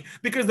bank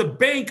because the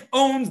bank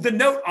owns the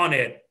note on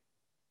it.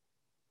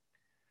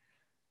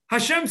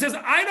 Hashem says,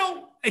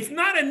 it's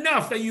not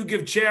enough that you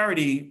give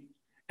charity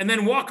and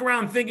then walk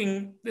around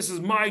thinking, this is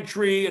my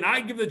tree and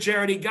I give the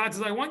charity. God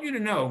says, I want you to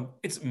know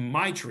it's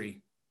my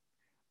tree.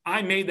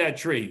 I made that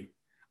tree.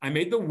 I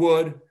made the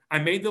wood. I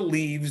made the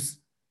leaves,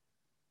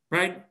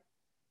 right?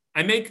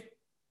 I make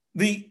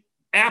the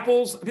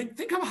apples. I mean,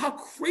 think of how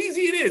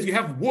crazy it is. You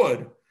have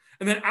wood,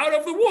 and then out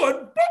of the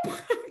wood,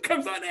 boop,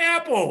 comes an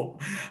apple.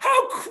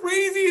 How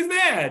crazy is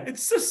that?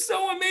 It's just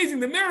so amazing.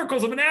 The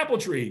miracles of an apple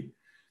tree.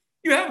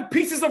 You have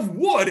pieces of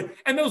wood,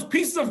 and those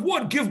pieces of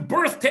wood give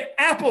birth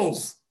to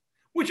apples,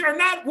 which are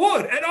not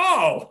wood at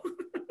all.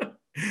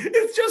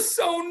 It's just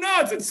so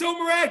nuts. It's so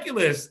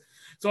miraculous.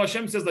 So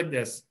Hashem says like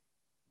this.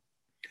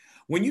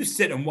 When you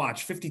sit and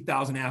watch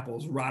 50,000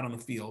 apples rot on the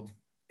field,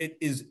 it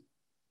is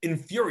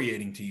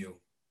infuriating to you.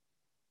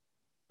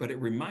 But it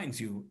reminds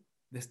you,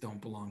 this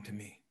don't belong to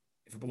me.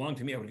 If it belonged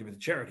to me, I would give it to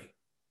charity.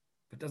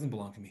 But it doesn't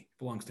belong to me. It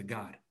belongs to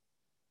God.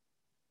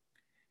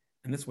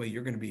 And this way,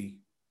 you're going to be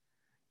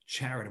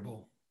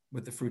charitable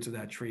with the fruits of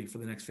that tree for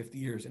the next 50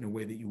 years in a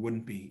way that you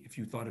wouldn't be if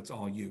you thought it's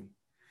all you.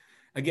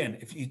 Again,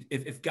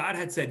 if God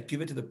had said,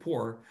 give it to the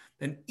poor,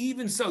 then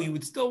even so, you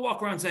would still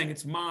walk around saying,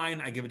 it's mine.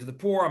 I give it to the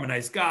poor. I'm a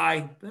nice guy.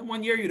 But then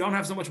one year you don't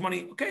have so much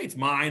money. Okay, it's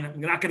mine. I'm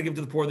not going to give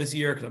it to the poor this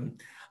year because I'm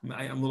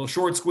a little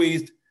short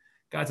squeezed.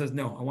 God says,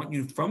 no, I want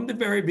you from the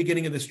very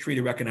beginning of this tree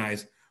to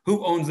recognize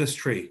who owns this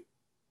tree?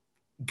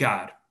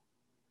 God.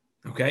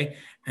 Okay.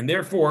 And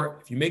therefore,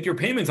 if you make your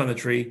payments on the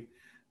tree,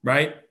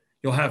 right,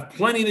 you'll have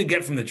plenty to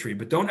get from the tree,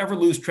 but don't ever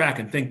lose track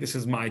and think this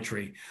is my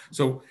tree.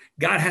 So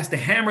God has to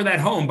hammer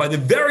that home by the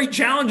very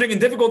challenging and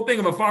difficult thing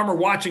of a farmer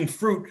watching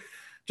fruit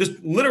just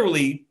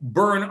literally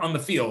burn on the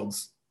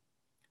fields.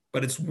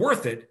 But it's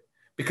worth it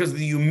because of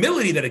the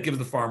humility that it gives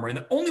the farmer. And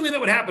the only way that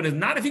would happen is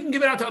not if he can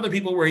give it out to other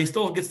people where he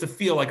still gets to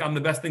feel like I'm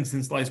the best thing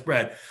since sliced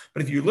bread,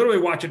 but if you literally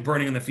watch it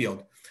burning in the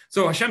field.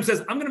 So Hashem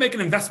says, I'm going to make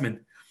an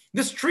investment.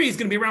 This tree is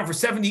going to be around for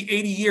 70,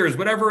 80 years,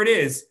 whatever it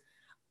is.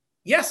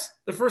 Yes,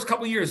 the first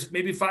couple of years,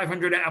 maybe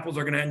 500 apples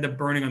are going to end up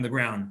burning on the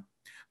ground.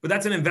 But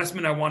that's an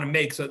investment I want to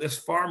make so this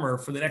farmer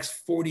for the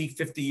next 40,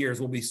 50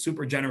 years will be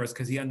super generous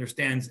because he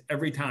understands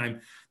every time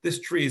this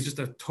tree is just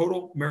a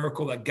total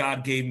miracle that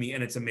God gave me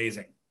and it's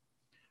amazing.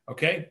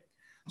 Okay?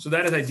 So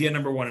that is idea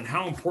number one and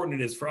how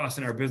important it is for us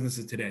in our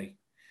businesses today.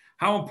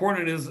 How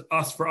important it is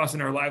for us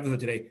in our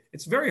livelihood today.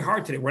 It's very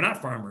hard today. We're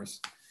not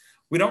farmers.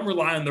 We don't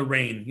rely on the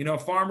rain. A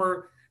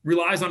farmer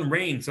relies on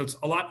rain. So it's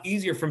a lot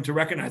easier for him to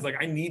recognize, like,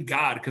 I need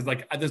God because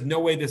there's no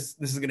way this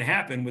is going to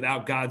happen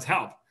without God's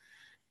help.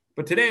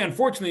 But today,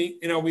 unfortunately,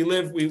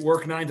 we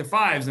work 9 to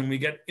 5s and we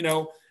get,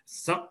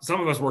 some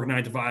of us work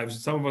 9 to 5s.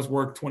 Some of us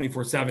work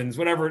 24/7s,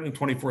 whatever, and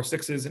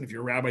 24/6s. And if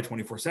you're a rabbi,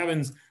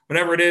 24/7s,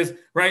 whatever it is,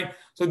 right?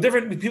 So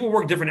different people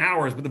work different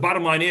hours. But the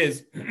bottom line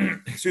is,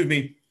 excuse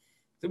me,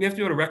 that we have to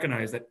be able to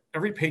recognize that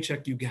every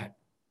paycheck you get,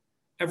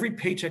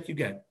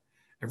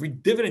 every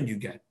dividend you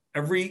get,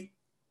 every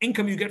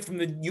income you get from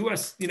the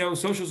U.S.,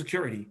 Social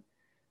Security,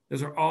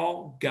 those are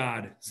all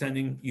God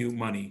sending you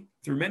money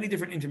through many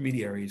different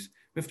intermediaries.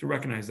 We have to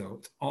recognize, though,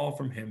 it's all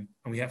from him.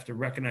 And we have to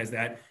recognize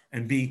that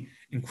and be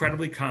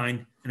incredibly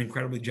kind and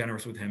incredibly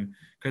generous with him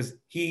because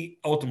he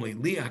ultimately,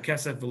 li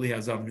hakesef v'li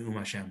hazav nu'um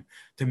Hashem.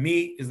 To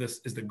me is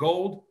the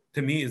gold.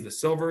 To me is the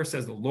silver,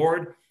 says the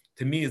Lord.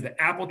 To me is the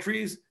apple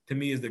trees. To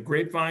me is the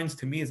grapevines.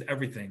 To me is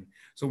everything.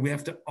 So we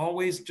have to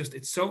always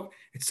it's so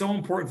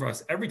important for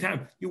us. Every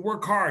time you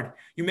work hard,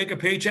 you make a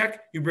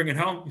paycheck, you bring it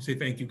home, you say,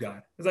 thank you,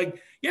 God. It's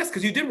like, yes,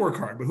 because you did work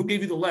hard, but who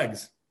gave you the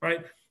legs,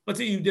 right? Let's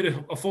say you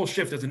did a full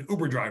shift as an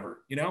Uber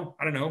driver, I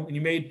don't know, and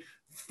you made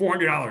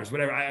 $400,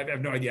 whatever. I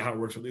have no idea how it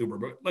works with Uber,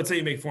 but let's say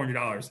you make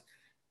 $400.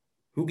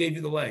 Who gave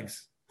you the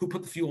legs? Who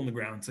put the fuel in the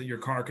ground so your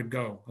car could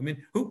go? I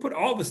mean, who put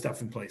all this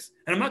stuff in place?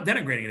 And I'm not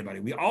denigrating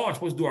anybody. We all are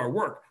supposed to do our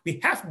work. We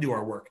have to do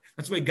our work.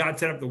 That's the way God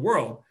set up the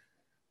world.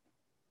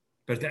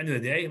 But at the end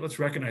of the day, let's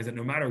recognize that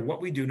no matter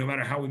what we do, no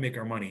matter how we make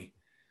our money,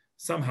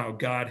 somehow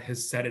God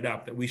has set it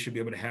up that we should be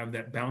able to have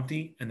that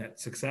bounty and that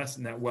success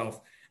and that wealth.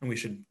 And we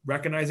should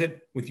recognize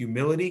it with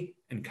humility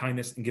and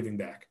kindness and giving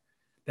back.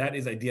 That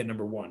is idea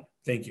number one.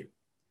 Thank you.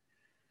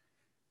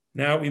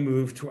 Now we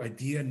move to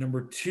idea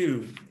number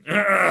 2.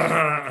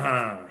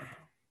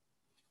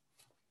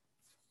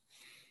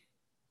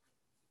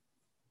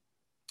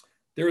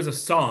 There is a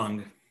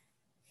song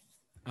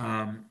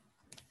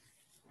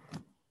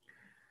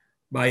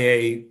by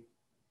a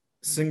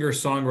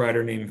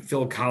singer-songwriter named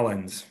Phil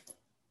Collins,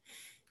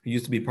 who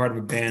used to be part of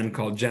a band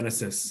called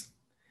Genesis.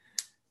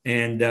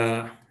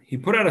 And he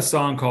put out a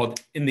song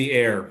called In the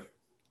Air.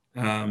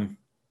 And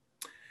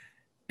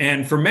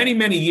for many,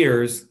 many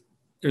years,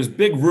 there's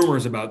big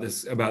rumors about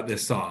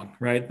this song,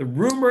 right? The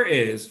rumor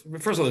is,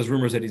 first of all, there's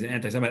rumors that he's an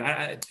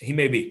anti-Semite. He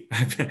may be.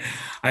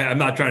 I'm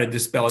not trying to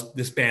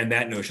disband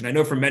that notion. I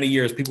know for many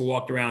years, people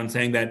walked around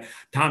saying that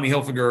Tommy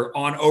Hilfiger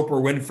on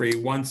Oprah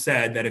Winfrey once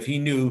said that if he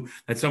knew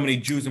that so many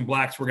Jews and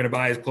blacks were going to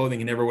buy his clothing,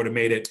 he never would have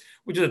made it,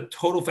 which is a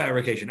total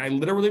fabrication. I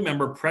literally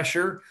remember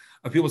pressure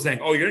of people saying,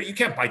 oh, you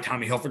can't buy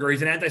Tommy Hilfiger.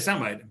 He's an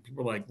anti-Semite. And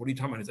people were like, what are you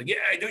talking about? He's like, yeah,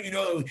 don't you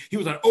know he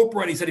was on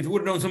Oprah and he said if he would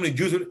have known so many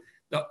Jews would.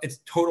 No, it's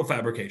total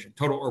fabrication,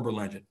 total urban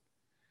legend.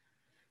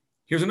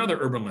 Here's another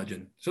urban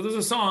legend. So there's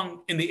a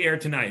song in the air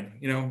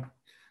tonight,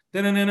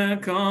 da-na-na-na,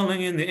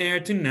 calling in the air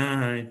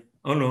tonight.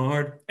 Oh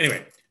Lord.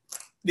 Anyway,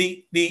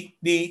 the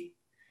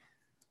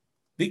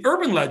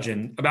urban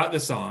legend about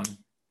this song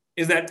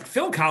is that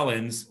Phil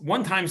Collins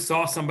one time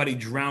saw somebody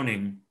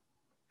drowning,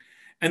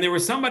 and there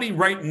was somebody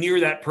right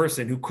near that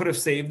person who could have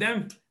saved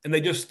them, and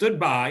they just stood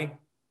by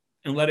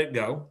and let it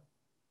go.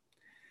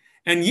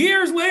 And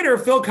years later,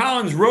 Phil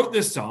Collins wrote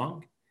this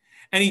song,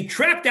 and he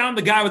tracked down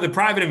the guy with the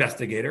private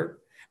investigator,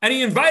 and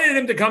he invited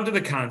him to come to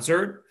the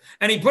concert,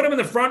 and he put him in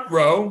the front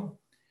row.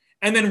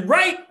 And then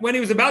right when he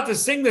was about to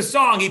sing the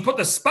song, he put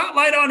the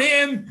spotlight on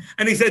him,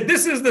 and he said,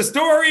 this is the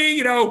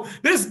story.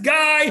 This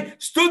guy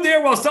stood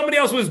there while somebody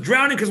else was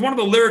drowning, because one of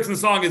the lyrics in the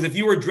song is, if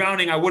you were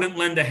drowning, I wouldn't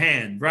lend a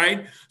hand,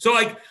 right? So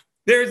and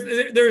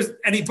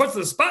he puts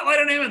the spotlight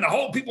on him, and the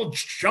whole people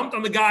jumped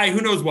on the guy,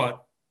 who knows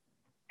what.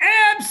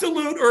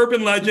 Absolute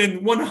urban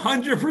legend,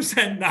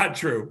 100% not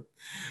true.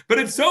 But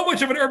it's so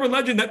much of an urban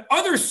legend that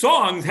other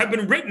songs have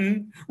been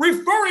written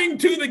referring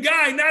to the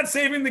guy not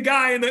saving the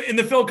guy in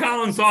the Phil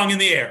Collins song In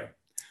the Air.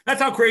 That's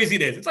how crazy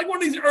it is. It's like one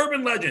of these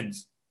urban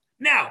legends.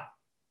 Now,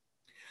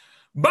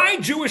 by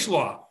Jewish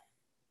law,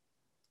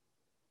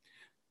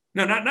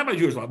 no, not by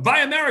Jewish law, by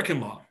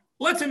American law,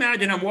 let's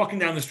imagine I'm walking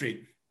down the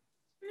street.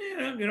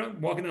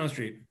 Walking down the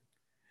street.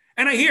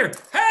 And I hear,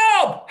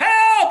 help,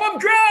 help, I'm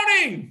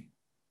drowning.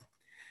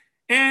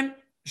 And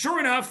sure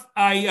enough,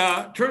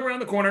 I turn around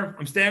the corner.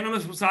 I'm staying on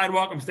the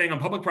sidewalk. I'm staying on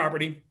public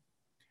property.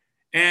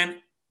 And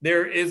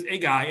there is a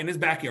guy in his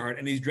backyard,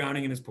 and he's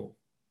drowning in his pool.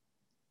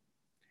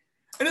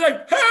 And he's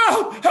like,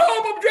 help,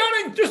 help, I'm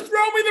drowning. Just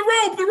throw me the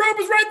rope. The rope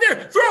is right there.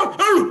 Throw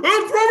me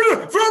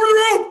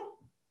the rope.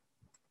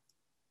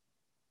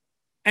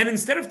 And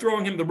instead of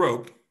throwing him the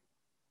rope,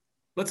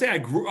 let's say I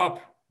grew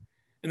up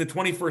in the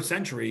 21st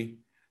century.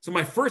 So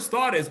my first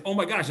thought is, oh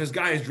my gosh, this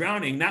guy is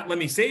drowning. Not let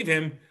me save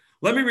him.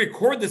 Let me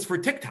record this for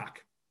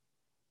TikTok,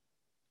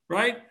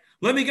 right?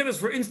 Let me get this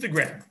for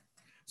Instagram.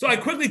 So I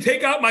quickly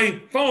take out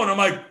my phone. I'm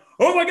like,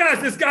 oh my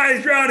gosh, this guy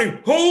is drowning.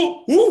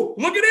 Oh,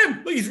 look at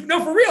him.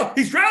 No, for real.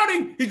 He's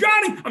drowning. He's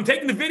drowning. I'm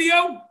taking the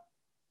video.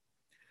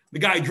 The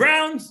guy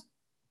drowns.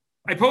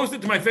 I post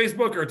it to my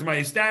Facebook or to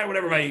my stat,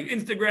 whatever, my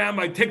Instagram,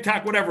 my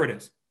TikTok, whatever it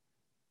is.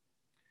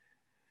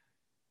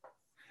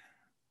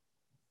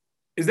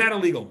 Is that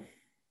illegal?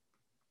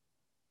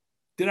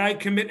 Did I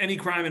commit any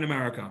crime in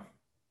America?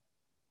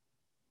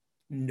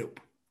 Nope.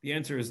 The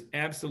answer is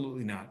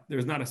absolutely not.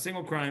 There's not a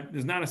single crime.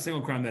 There's not a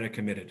single crime that I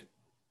committed.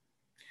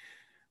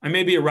 I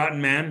may be a rotten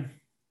man.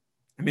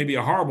 I may be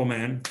a horrible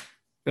man,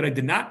 but I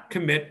did not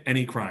commit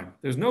any crime.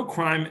 There's no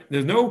crime.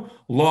 There's no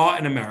law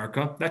in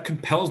America that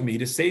compels me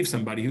to save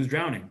somebody who's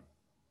drowning.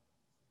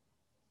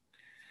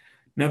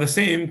 Now, the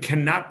same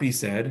cannot be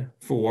said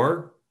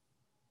for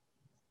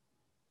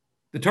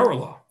the Torah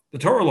law. The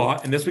Torah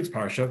law in this week's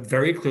parsha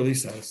very clearly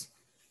says,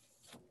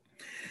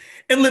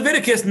 in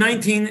Leviticus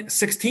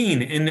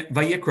 19:16, in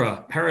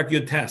Vayikra, Parak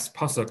Yud Tes,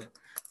 Pasuk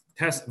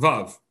Tes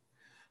Vav,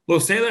 Lo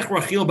selech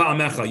rachil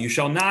ba'amecha, you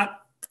shall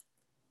not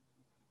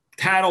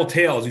tattle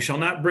tales, you shall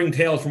not bring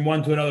tales from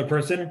one to another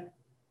person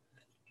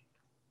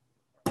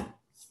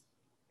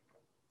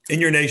in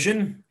your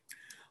nation.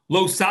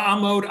 Lo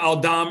sa'amod al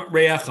dam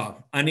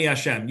re'echa, ani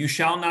Hashem, you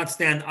shall not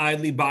stand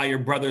idly by your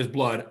brother's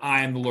blood,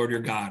 I am the Lord your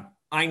God.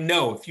 I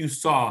know if you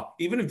saw,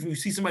 even if you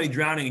see somebody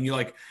drowning and you're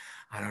like,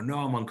 I don't know,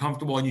 I'm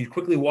uncomfortable, and you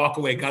quickly walk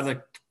away, God's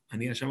like,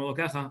 Ani Hashem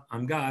Elokecha,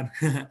 I'm God.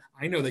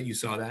 I know that you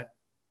saw that.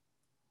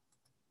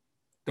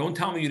 Don't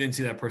tell me you didn't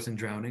see that person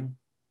drowning.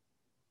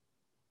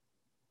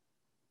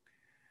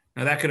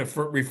 Now that could have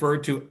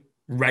referred to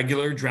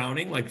regular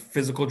drowning, like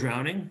physical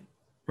drowning,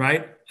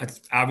 right? That's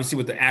obviously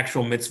what the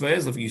actual mitzvah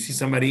is. If you see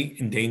somebody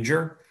in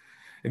danger,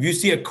 if you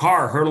see a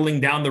car hurtling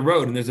down the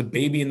road and there's a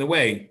baby in the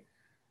way,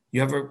 you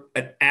have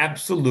an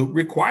absolute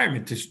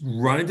requirement to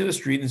run into the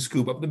street and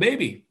scoop up the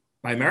baby.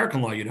 By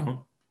American law, you don't.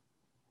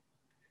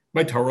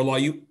 By Torah law,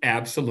 you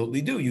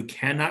absolutely do. You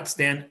cannot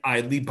stand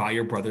idly by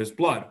your brother's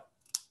blood.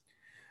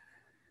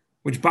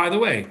 Which, by the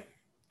way,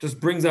 just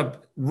brings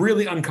up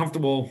really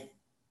uncomfortable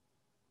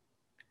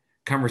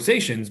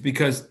conversations,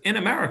 because in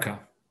America,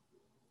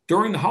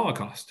 during the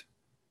Holocaust,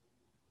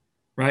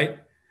 right,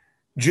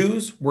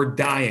 Jews were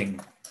dying.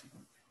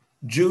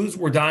 Jews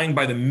were dying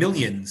by the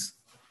millions,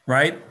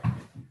 right?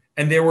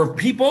 And there were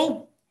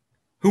people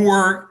who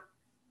were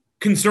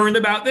concerned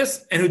about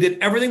this and who did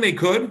everything they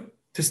could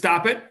to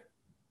stop it.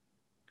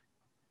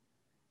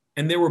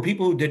 And there were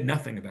people who did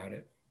nothing about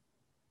it.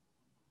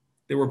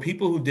 There were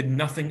people who did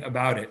nothing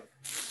about it.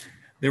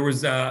 There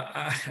was,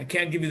 I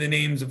can't give you the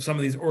names of some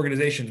of these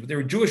organizations, but there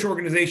were Jewish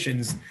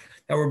organizations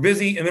that were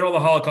busy in the middle of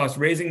the Holocaust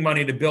raising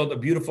money to build a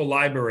beautiful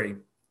library.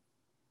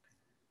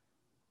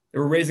 They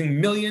were raising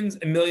millions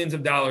and millions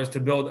of dollars to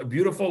build a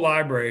beautiful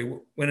library,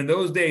 when in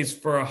those days,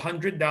 for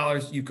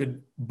 $100, you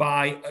could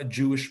buy a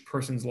Jewish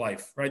person's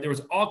life, right? There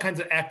was all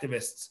kinds of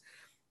activists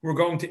who were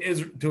going to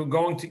Israel,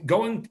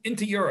 going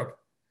into Europe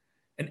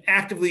and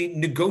actively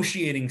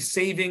negotiating,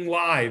 saving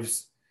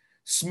lives,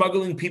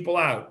 smuggling people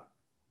out.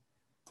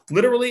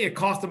 Literally, it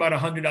cost about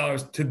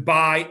 $100 to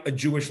buy a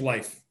Jewish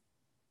life.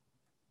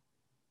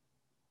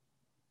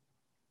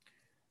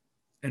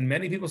 And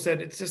many people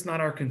said, it's just not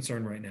our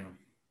concern right now.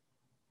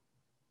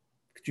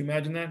 Could you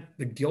imagine that?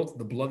 The guilt,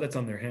 the blood that's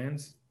on their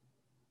hands.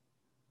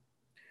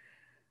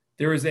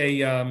 There is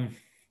a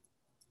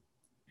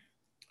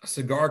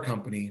cigar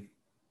company.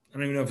 I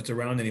don't even know if it's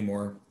around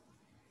anymore,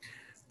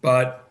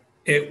 but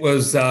it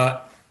was,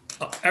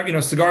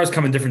 cigars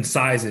come in different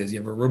sizes.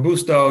 You have a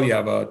Robusto, you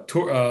have a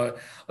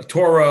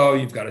Toro,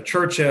 you've got a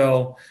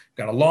Churchill,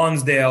 you've got a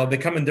Lonsdale. They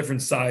come in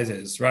different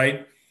sizes,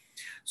 right?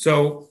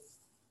 So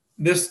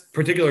this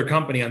particular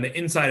company, on the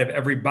inside of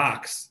every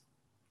box,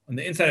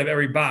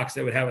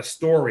 they would have a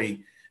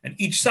story, and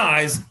each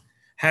size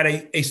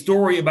had a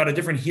story about a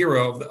different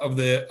hero of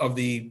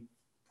the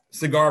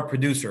cigar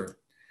producer.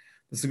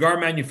 The cigar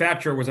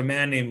manufacturer was a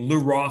man named Lou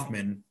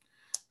Rothman,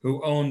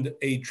 who owned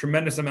a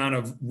tremendous amount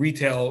of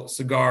retail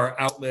cigar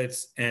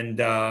outlets, and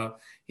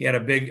he had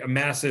a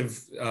massive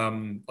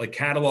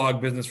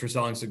catalog business for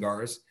selling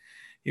cigars.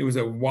 He was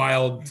a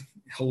wild,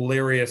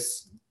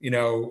 hilarious,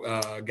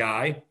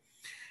 guy.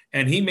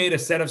 And he made a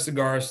set of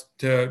cigars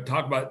to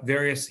talk about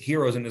various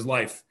heroes in his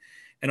life.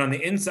 And on the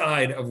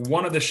inside of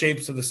one of the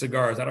shapes of the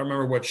cigars, I don't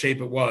remember what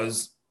shape it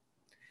was,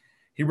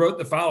 he wrote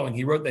the following.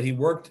 He wrote that he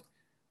worked,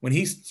 when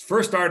he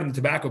first started in the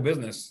tobacco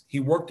business, he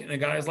worked in a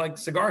guy's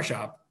cigar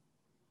shop.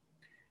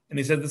 And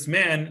he said this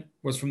man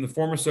was from the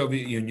former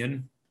Soviet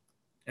Union.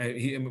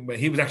 He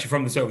was actually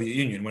from the Soviet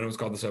Union when it was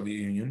called the Soviet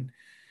Union.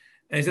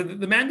 And he said that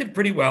the man did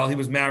pretty well. He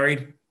was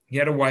married. He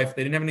had a wife.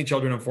 They didn't have any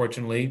children,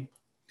 unfortunately.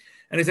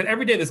 And he said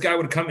every day this guy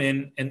would come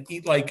in and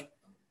eat lunch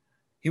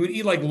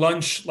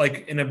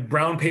in a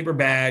brown paper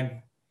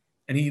bag,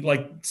 and he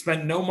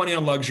spent no money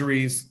on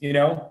luxuries,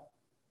 And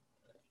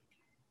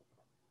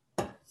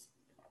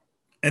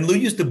Lou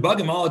used to bug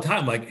him all the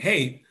time,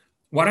 hey,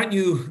 why don't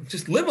you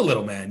just live a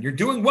little, man? You're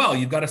doing well.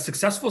 You've got a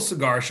successful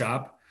cigar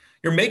shop.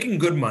 You're making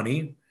good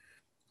money.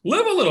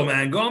 Live a little,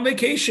 man. Go on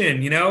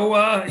vacation.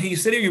 You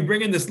sit here, you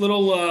bring in this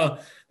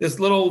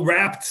little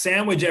wrapped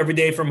sandwich every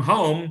day from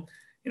home.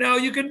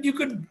 You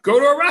could go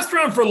to a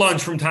restaurant for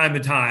lunch from time to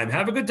time.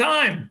 Have a good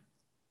time.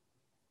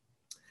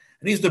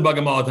 And he used to bug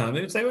him all the time.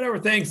 They would say, whatever,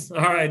 thanks.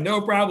 All right,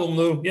 no problem,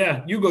 Lou.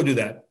 Yeah, you go do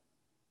that.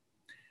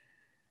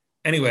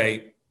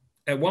 Anyway,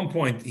 at one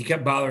point, he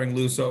kept bothering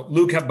Lou. So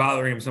Lou kept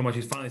bothering him so much,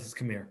 he finally says,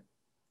 come here.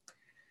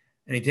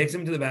 And he takes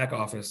him to the back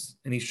office,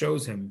 and he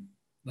shows him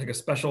a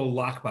special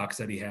lockbox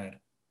that he had.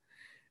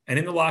 And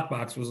in the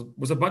lockbox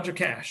was a bunch of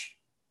cash.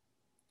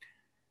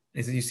 And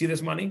he said, you see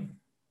this money?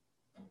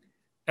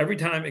 Every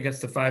time it gets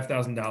to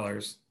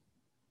 $5,000,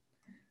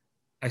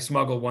 I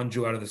smuggle one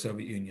Jew out of the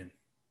Soviet Union.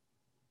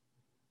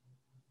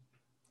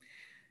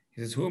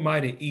 He says, who am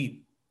I to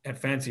eat at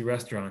fancy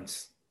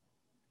restaurants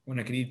when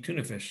I could eat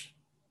tuna fish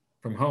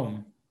from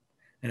home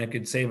and I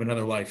could save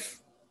another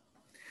life?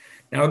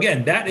 Now,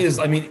 again, that is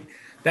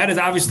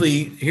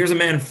obviously, here's a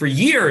man for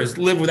years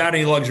lived without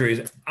any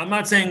luxuries. I'm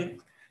not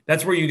saying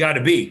that's where you got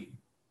to be.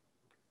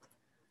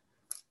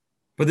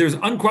 But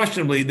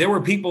there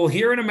were people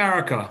here in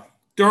America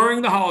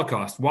during the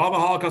Holocaust, while the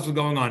Holocaust was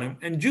going on,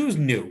 and Jews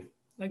knew.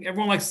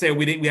 Everyone likes to say,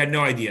 we had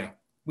no idea.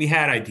 We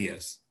had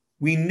ideas.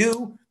 We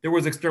knew there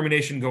was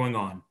extermination going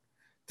on,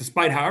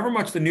 despite however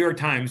much the New York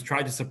Times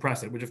tried to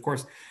suppress it, which, of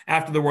course,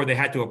 after the war, they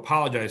had to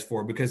apologize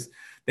for, because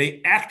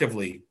the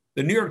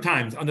New York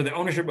Times, under the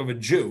ownership of a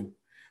Jew,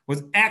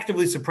 was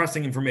actively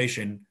suppressing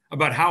information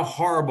about how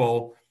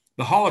horrible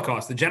the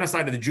Holocaust, the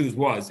genocide of the Jews,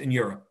 was in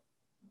Europe.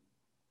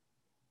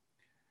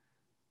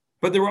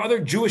 But there were other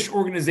Jewish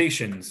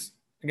organizations.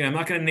 Again, I'm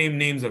not going to name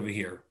names over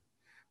here,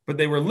 but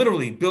they were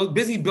literally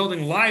busy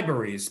building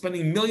libraries,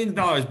 spending millions of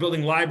dollars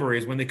building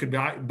libraries when they could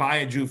buy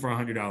a Jew for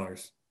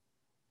 $100.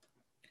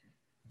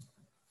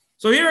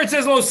 So here it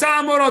says, Lo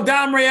samod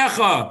adam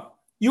re'echa.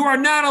 You are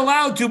not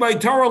allowed to, by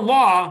Torah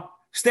law,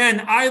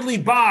 stand idly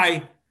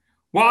by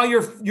while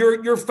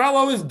your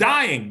fellow is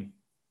dying.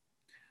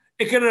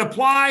 It can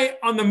apply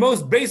on the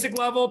most basic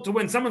level to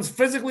when someone's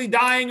physically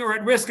dying or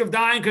at risk of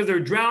dying because they're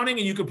drowning,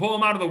 and you can pull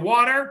them out of the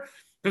water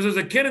because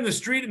there's a kid in the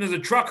street and there's a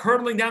truck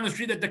hurtling down the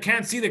street that they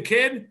can't see the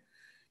kid.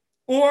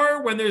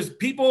 Or when there's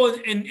people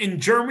in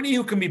Germany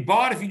who can be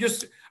bought, if you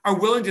just are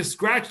willing to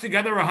scratch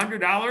together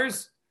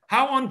 $100,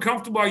 how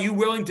uncomfortable are you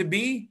willing to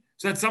be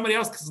so that somebody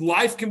else's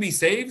life can be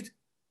saved?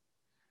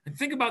 And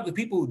think about the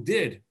people who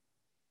did.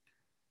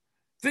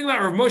 Think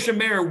about Rav Moshe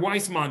Meir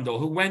Weissmandel,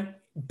 who went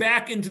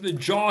back into the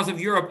jaws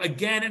of Europe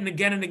again and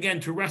again and again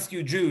to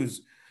rescue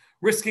Jews,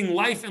 risking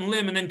life and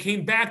limb, and then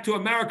came back to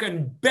America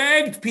and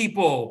begged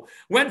people,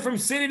 went from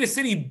city to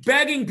city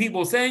begging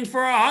people, saying, for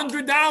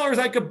 $100,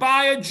 I could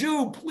buy a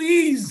Jew,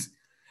 please.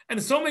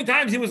 And so many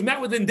times he was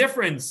met with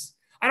indifference.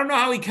 I don't know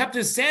how he kept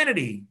his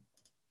sanity,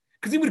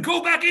 because he would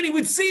go back in, he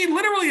would see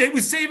literally he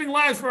was saving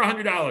lives for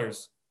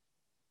 $100.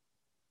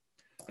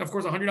 Of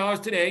course,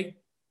 $100 today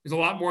is a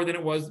lot more than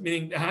it was,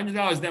 meaning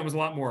 $100 then was a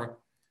lot more.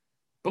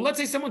 But let's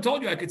say someone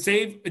told you I could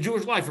save a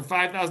Jewish life for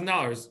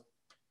 $5,000.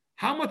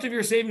 How much of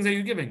your savings are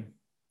you giving?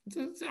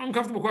 It's an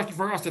uncomfortable question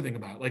for us to think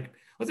about. Like,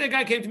 let's say a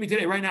guy came to me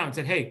today right now and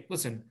said, hey,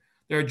 listen,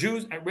 there are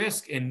Jews at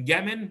risk in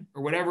Yemen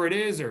or whatever it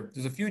is, or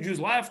there's a few Jews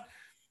left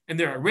and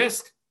they're at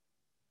risk.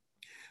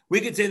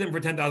 We could save them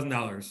for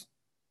 $10,000.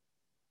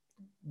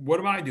 What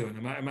am I doing?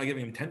 Am I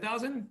giving them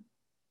 $10,000?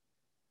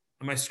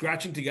 Am I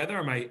scratching together?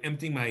 Am I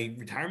emptying my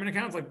retirement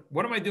accounts? Like,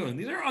 what am I doing?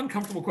 These are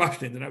uncomfortable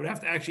questions, and I would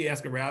have to actually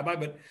ask a rabbi,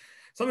 but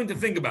something to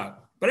think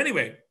about. But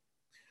anyway,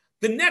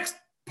 the next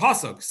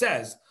pasuk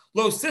says,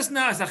 Lo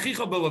sisna es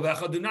achicha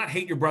b'levecha, do not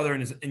hate your brother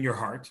in your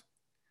heart.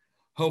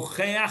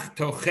 Hocheach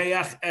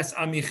tochiach es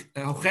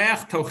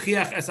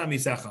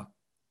amisecha.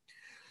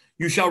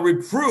 You shall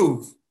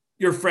reprove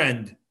your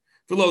friend,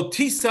 v'lo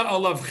tisa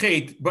alav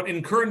chet, but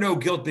incur no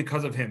guilt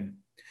because of him.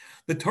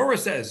 The Torah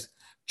says,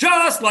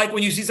 just like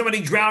when you see somebody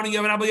drowning, you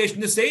have an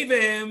obligation to save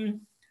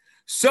him.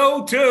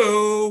 So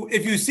too,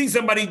 if you see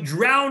somebody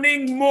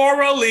drowning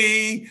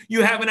morally,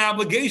 you have an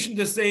obligation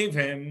to save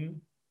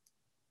him.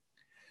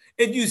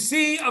 If you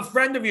see a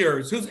friend of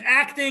yours who's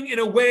acting in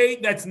a way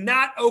that's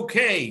not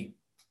okay,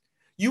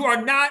 you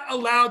are not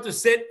allowed to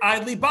sit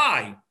idly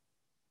by.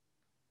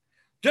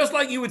 Just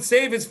like you would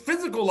save his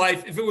physical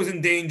life if it was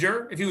in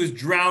danger, if he was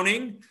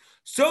drowning,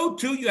 so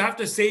too you have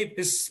to save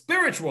his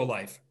spiritual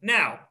life.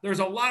 Now, there's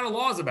a lot of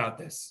laws about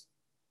this.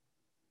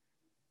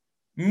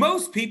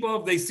 Most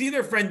people, if they see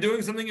their friend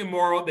doing something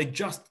immoral, they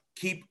just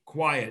keep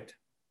quiet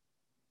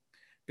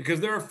because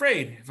they're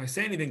afraid. If I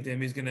say anything to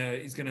him, he's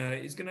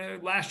gonna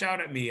lash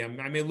out at me. I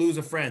may lose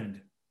a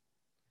friend.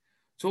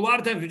 So a lot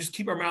of times we just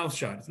keep our mouths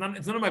shut. It's none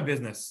of my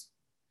business.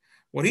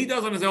 What he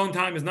does on his own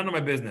time is none of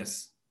my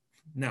business.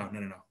 No.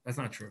 That's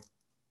not true.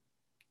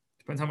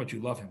 Depends how much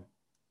you love him.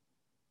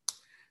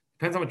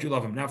 Depends how much you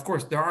love him. Now, of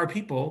course, there are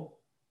people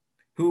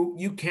who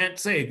you can't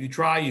save. You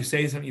try, you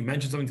say something, you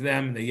mention something to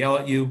them, and they yell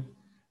at you,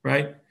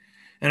 right?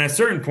 And at a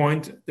certain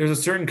point, there's a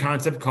certain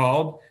concept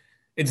called,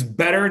 it's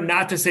better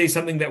not to say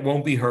something that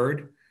won't be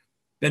heard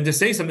than to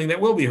say something that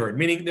will be heard.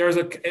 Meaning there's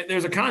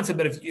a concept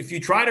that if you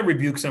try to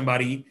rebuke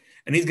somebody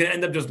and he's going to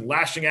end up just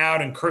lashing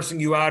out and cursing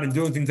you out and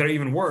doing things that are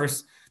even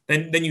worse,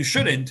 then you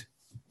shouldn't.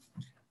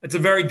 It's a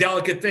very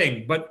delicate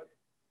thing, but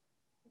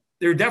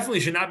there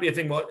definitely should not be a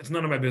thing, well, it's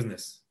none of my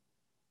business.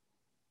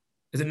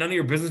 Is it none of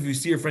your business if you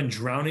see your friend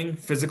drowning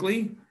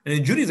physically? And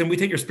in Judaism, we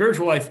take your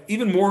spiritual life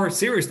even more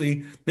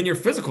seriously than your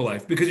physical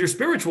life, because your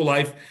spiritual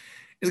life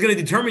is going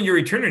to determine your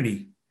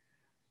eternity.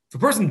 If a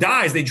person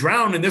dies, they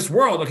drown in this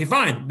world, okay,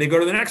 fine. They go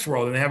to the next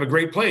world and they have a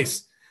great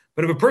place.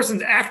 But if a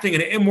person's acting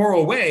in an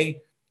immoral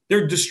way,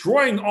 they're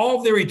destroying all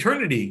of their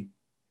eternity.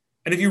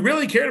 And if you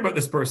really cared about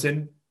this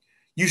person,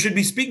 you should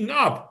be speaking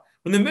up.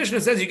 When the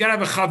Mishnah says you got to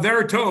have a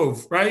chaver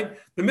tov, right?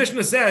 The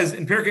Mishnah says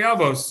in Pirkei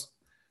Avos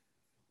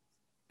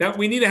that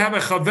we need to have a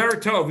chaver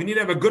tov. We need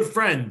to have a good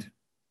friend.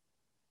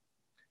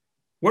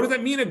 What does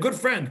that mean, a good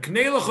friend?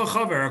 Knei lecha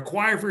chaver,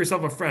 acquire for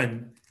yourself a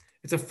friend.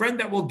 It's a friend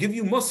that will give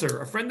you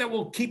musar, a friend that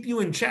will keep you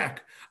in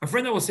check, a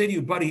friend that will say to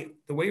you, buddy,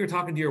 the way you're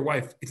talking to your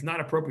wife, it's not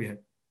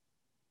appropriate.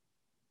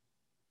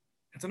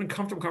 It's an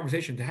uncomfortable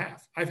conversation to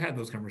have. I've had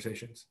those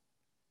conversations.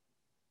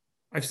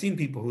 I've seen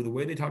people who the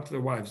way they talk to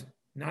their wives,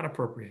 not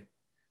appropriate,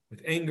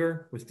 with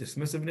anger, with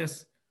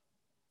dismissiveness.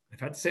 I've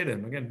had to say to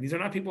them, again, these are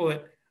not people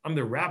that I'm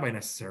their rabbi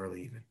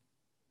necessarily even.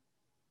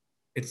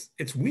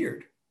 It's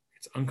weird.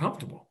 It's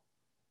uncomfortable.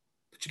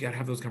 But you got to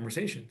have those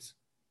conversations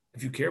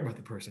if you care about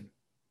the person.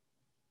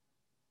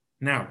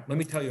 Now, let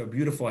me tell you a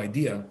beautiful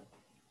idea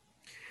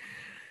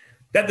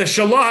that the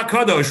Shalah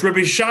HaKadosh,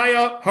 Rabbi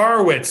Shaya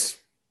Horowitz,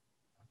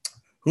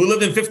 who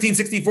lived in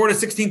 1564 to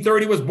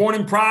 1630, was born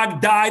in Prague,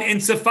 died in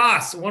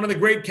Sefas, one of the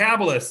great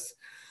Kabbalists.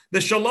 The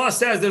Shalah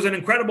says there's an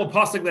incredible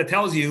pasuk that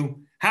tells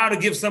you how to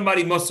give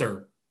somebody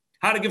musar,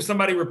 how to give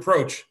somebody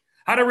reproach,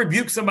 how to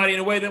rebuke somebody in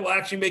a way that will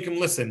actually make him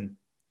listen.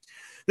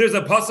 There's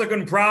a pasuk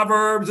in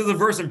Proverbs, there's a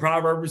verse in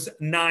Proverbs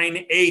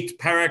 9:8,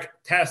 Parak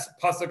Tes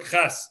pasuk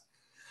Ches.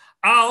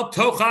 Al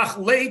tochach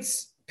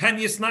leitz pen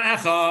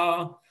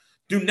yisna'echa.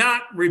 Do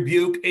not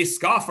rebuke a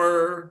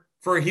scoffer,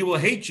 for he will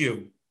hate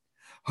you.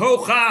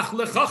 Hochach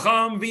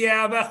lechacham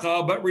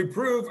v'yavecha, but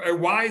reprove a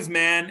wise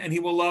man, and he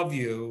will love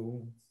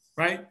you.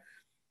 Right?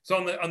 So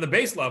on the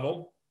base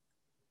level,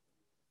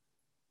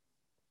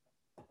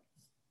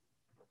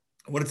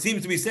 What it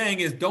seems to be saying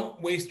is don't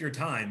waste your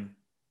time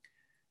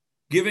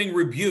giving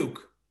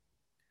rebuke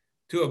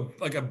to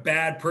a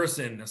bad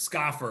person, a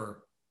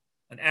scoffer,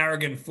 an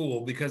arrogant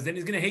fool, because then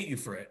he's going to hate you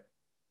for it.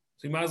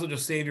 So you might as well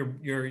just save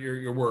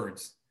your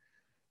words.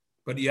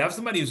 But you have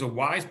somebody who's a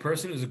wise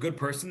person, who's a good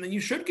person, then you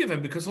should give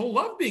him, because he'll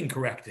love being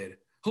corrected.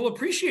 He'll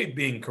appreciate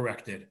being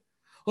corrected.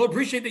 He'll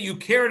appreciate that you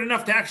cared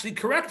enough to actually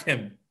correct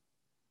him.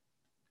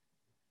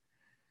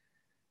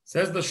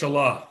 Says the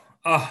Shalah.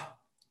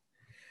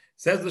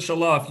 Says the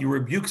Shalah, if you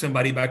rebuke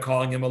somebody by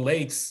calling him a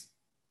lates,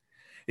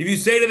 if you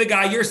say to the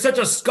guy, you're such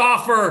a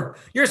scoffer,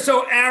 you're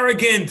so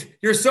arrogant,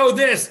 you're so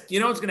this, you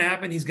know what's going to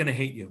happen? He's going to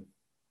hate you.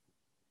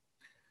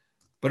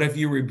 But if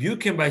you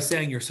rebuke him by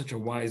saying, you're such a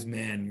wise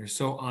man, you're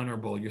so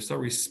honorable, you're so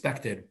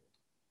respected.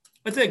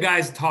 Let's say a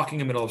guy's talking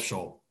in the middle of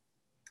shul,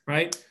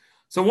 right?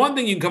 So one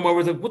thing you can come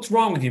over with, what's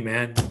wrong with you,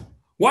 man?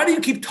 Why do you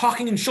keep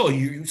talking in shul?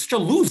 You're such a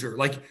loser.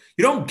 Like,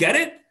 you don't get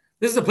it?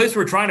 This is a place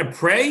where we're trying to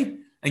pray,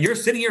 and you're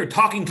sitting here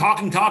talking.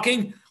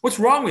 What's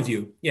wrong with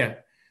you? Yeah,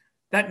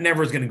 that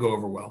never is going to go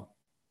over well.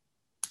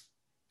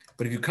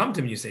 But if you come to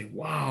him and you say,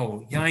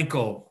 wow,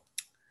 Yankel,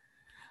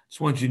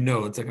 just want you to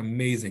know, it's like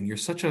amazing. You're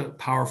such a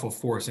powerful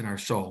force in our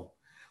shul.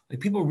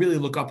 Like, people really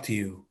look up to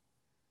you.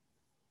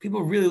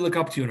 People really look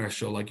up to you in our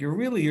shul. Like, you're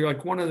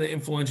like one of the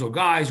influential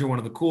guys. You're one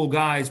of the cool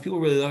guys. People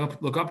really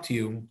look up to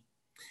you.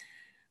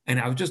 And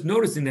I was just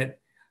noticing that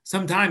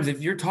sometimes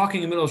if you're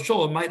talking in the middle of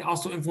shul, it might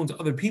also influence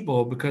other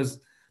people because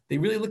they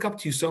really look up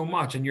to you so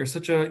much. And you're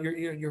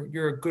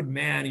a good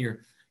man. You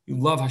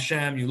love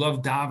Hashem. You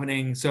love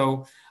davening.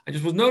 So I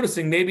just was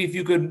noticing maybe if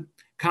you could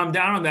calm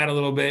down on that a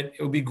little bit,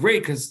 it would be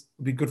great because it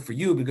would be good for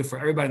you. It would be good for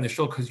everybody in the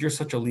shul because you're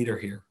such a leader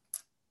here.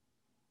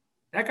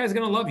 That guy's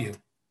going to love you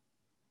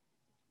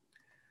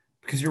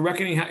because you're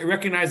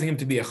recognizing him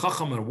to be a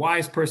chacham, a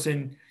wise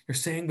person. You're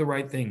saying the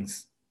right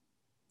things.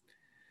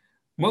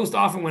 Most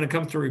often when it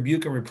comes to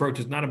rebuke and reproach,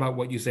 it's not about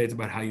what you say, it's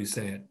about how you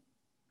say it.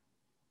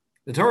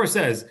 The Torah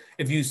says,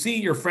 if you see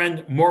your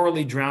friend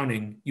morally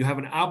drowning, you have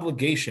an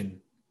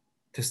obligation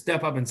to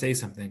step up and say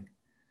something.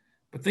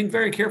 But think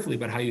very carefully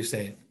about how you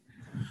say it.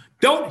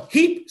 Don't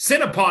heap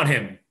sin upon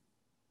him.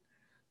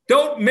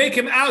 Don't make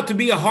him out to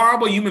be a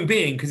horrible human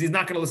being because he's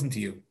not going to listen to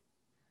you.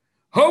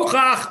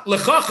 Hochach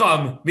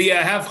lechacham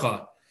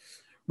v'yahevcha.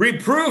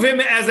 Reprove him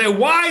as a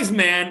wise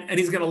man, and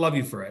he's going to love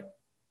you for it.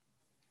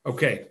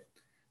 Okay,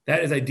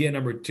 that is idea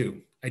number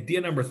 2. Idea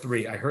number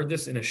 3. I heard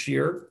this in a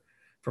shir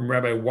from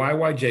Rabbi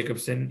Y.Y.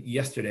 Jacobson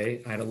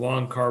yesterday. I had a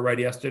long car ride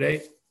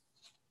yesterday,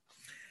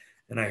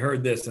 and I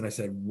heard this, and I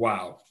said,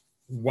 wow,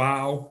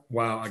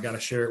 I got to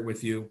share it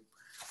with you.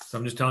 So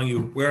I'm just telling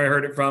you where I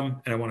heard it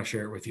from, and I want to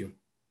share it with you.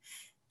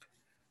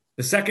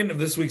 The second of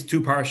this week's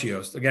 2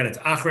 parshios, again, it's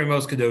Achrei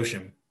Mos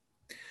Kedoshim.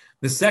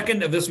 The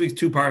second of this week's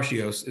 2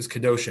 parshios is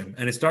Kedoshim,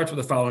 and it starts with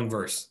the following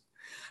verse.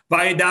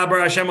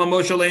 Vayidaber Hashem al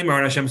Moshe leimar,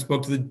 and Hashem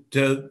spoke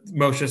to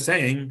Moshe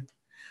saying,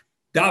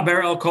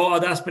 Daber el kol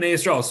adas b'nei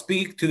Yisrael,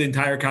 speak to the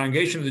entire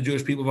congregation of the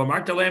Jewish people of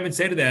Amar Talem and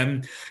say to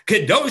them,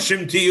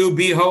 Kedoshim to you,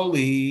 be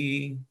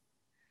holy.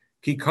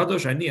 Ki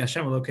kadosh ani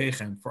Hashem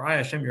Elokeichem, for I,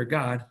 Hashem, your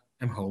God,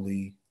 am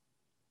holy.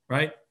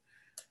 Right?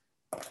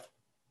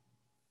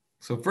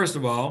 So first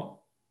of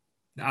all,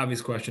 the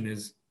obvious question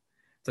is,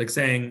 it's like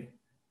saying,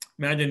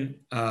 imagine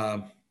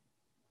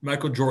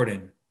Michael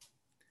Jordan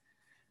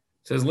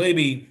says,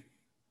 Levi,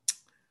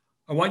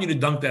 I want you to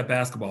dunk that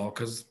basketball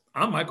because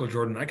I'm Michael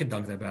Jordan. I can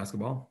dunk that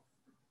basketball.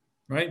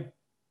 Right?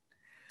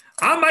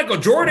 I'm Michael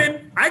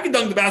Jordan. I can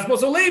dunk the basketball.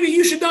 So Levi,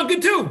 you should dunk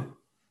it too.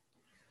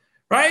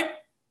 Right?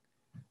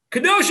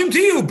 Kedoshim to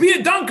you, be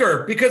a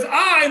dunker because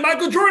I,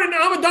 Michael Jordan,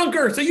 I'm a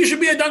dunker. So you should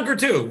be a dunker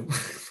too.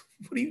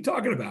 What are you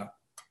talking about?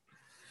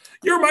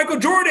 You're Michael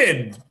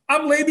Jordan.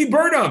 I'm Levi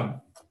Burnham.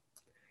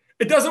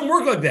 It doesn't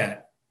work like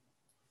that.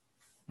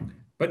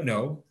 But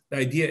no, the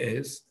idea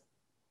is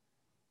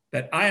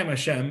that I am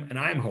Hashem and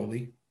I am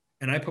holy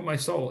and I put my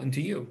soul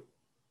into you.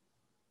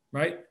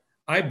 Right?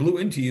 I blew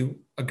into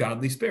you a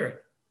godly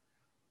spirit.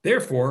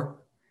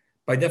 Therefore,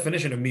 by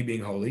definition of me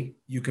being holy,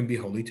 you can be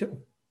holy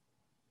too.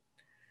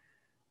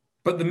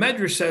 But the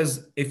Medrash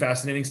says a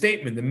fascinating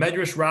statement. The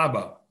Medrash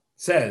Rabbah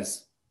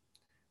says,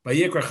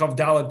 Vayikra Chav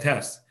Daled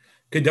Tes,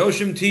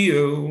 Kedoshim to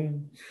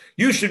you,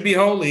 you should be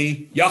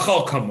holy,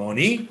 Yachal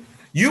Kamoni.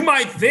 You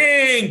might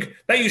think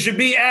that you should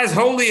be as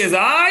holy as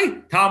I.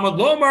 Talmud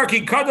Lomar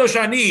Ki Kadosh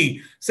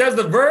Ani, says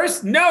the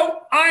verse, no,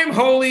 I'm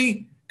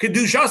holy.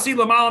 Kedushasi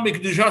Lamal Mi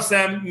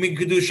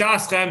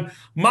Kedushasem,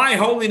 my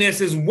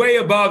holiness is way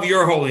above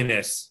your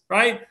holiness,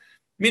 right?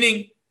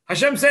 Meaning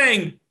Hashem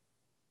saying,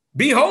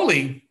 be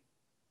holy.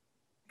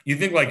 You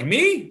think like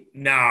me?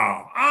 No,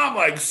 I'm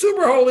like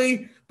super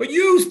holy, but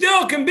you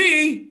still can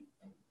be,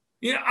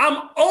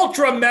 I'm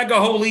ultra mega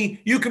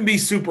holy. You can be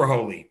super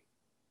holy.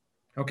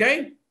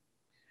 Okay?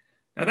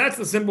 Now that's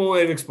the simple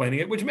way of explaining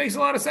it, which makes a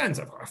lot of sense.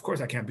 Of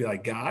course, I can't be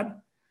like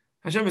God.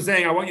 Hashem is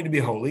saying, I want you to be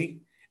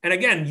holy. And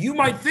again, you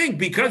might think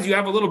because you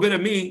have a little bit of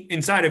me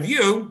inside of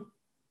you,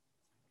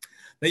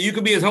 that you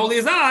could be as holy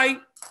as I.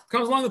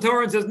 Comes along the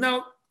Torah and says,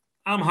 no,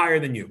 I'm higher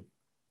than you.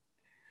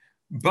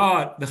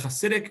 But the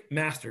Hasidic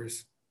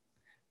masters,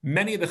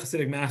 many of the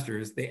Hasidic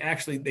masters, they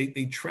actually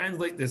they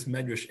translate this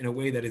medrash in a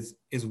way that is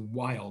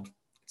wild.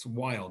 It's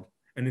wild,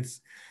 and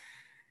it's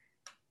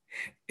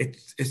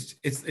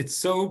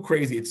so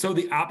crazy. It's so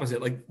the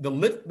opposite. Like the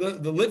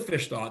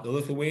Litvish thought, the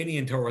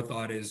Lithuanian Torah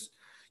thought is,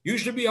 you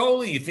should be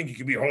holy. You think you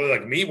can be holy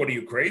like me? What are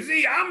you,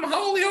 crazy? I'm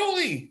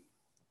holy.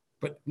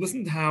 But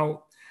listen to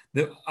how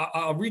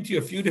I'll read to you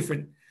a few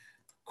different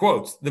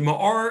quotes. The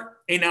Ma'or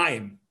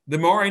Einayim. The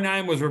Ma'or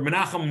Einayim was Rav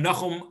Menachem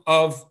Nachum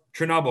of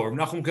Chernobyl.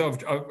 Rav Nachum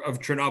of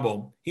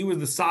Chernobyl. He was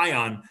the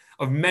scion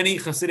of many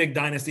Hasidic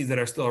dynasties that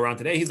are still around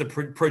today. He's a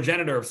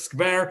progenitor of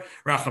Skver,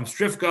 Racham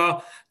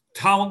Strifka,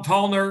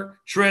 Talner,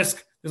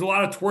 Trisk. There's a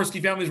lot of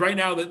Twersky families right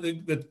now.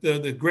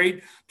 The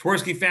great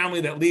Twersky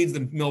family that leads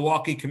the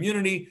Milwaukee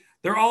community.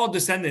 They're all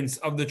descendants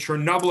of the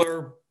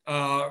Chernobyl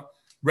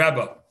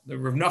Rebbe, the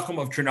Rav Nachum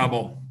of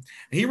Chernobyl.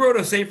 And he wrote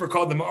a sefer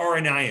called the Ma'or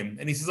Einayim,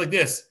 and he says like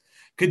this: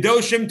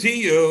 Kedoshim to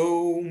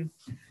you,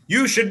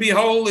 you should be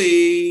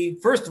holy.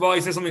 First of all,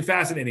 he says something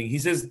fascinating. He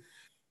says,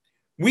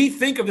 we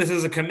think of this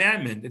as a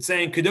commandment. It's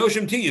saying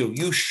Kedoshim to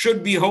you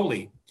should be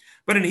holy.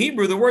 But in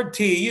Hebrew, the word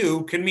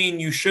tu can mean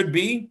you should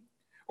be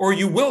or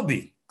you will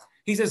be.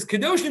 He says,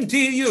 Kedoshim to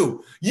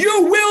you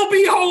will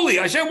be holy.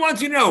 Hashem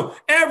wants you to know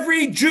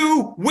every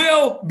Jew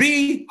will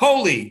be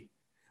holy.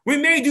 We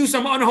may do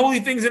some unholy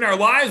things in our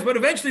lives, but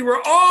eventually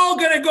we're all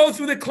going to go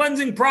through the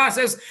cleansing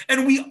process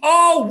and we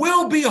all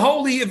will be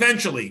holy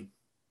eventually.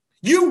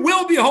 You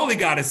will be holy,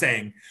 God is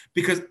saying,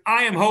 because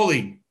I am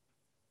holy.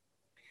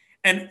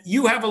 And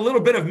you have a little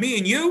bit of me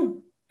in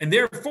you, and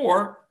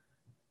therefore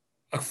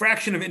a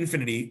fraction of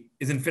infinity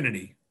is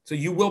infinity. So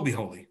you will be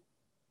holy.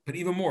 But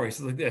even more, he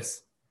says like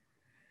this.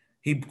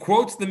 He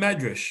quotes the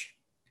Medrash,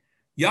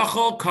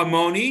 Yachol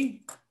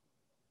Kamoni,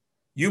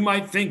 you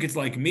might think it's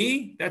like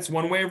me. That's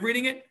one way of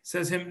reading it.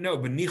 Says him, no,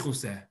 but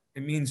Nichuseh.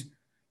 It means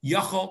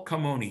Yachol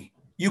Kamoni.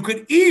 You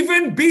could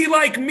even be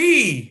like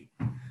me.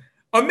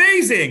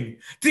 Amazing.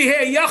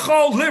 Tihei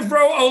Yachol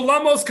Livro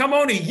Olamos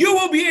Kamoni. You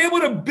will be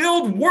able to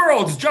build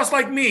worlds just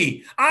like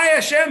me. I,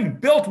 Hashem,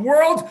 built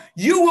worlds.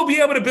 You will be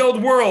able to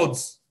build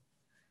worlds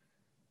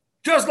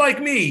just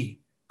like me.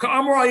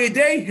 Ka'amur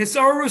al-yedei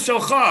hisaru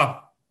shelcha.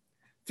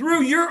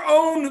 Through your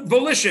own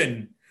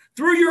volition,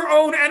 through your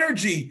own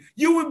energy,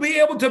 you will be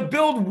able to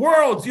build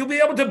worlds. You'll be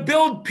able to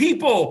build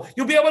people.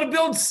 You'll be able to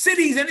build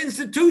cities and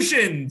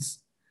institutions.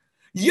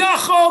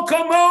 Yachol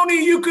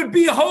Kamoni, you could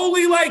be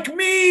holy like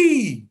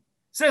me,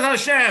 says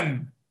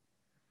Hashem.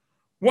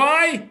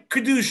 Why?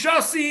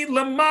 Kedushasi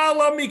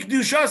lamala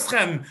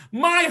mikdushaschem.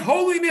 My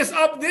holiness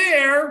up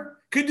there,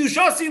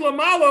 Kedushasi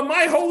lamala,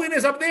 my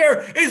holiness up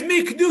there is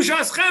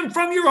mikdushaschem,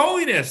 from your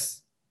holiness.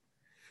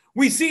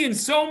 We see in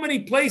so many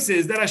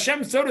places that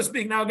Hashem, so to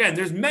speak, now again,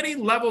 there's many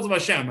levels of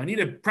Hashem. I need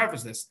to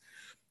preface this.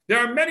 There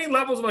are many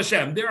levels of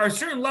Hashem. There are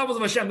certain levels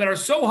of Hashem that are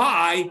so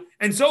high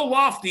and so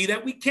lofty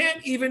that we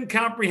can't even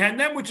comprehend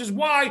them, which is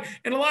why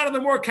in a lot of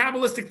the more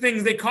Kabbalistic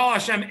things, they call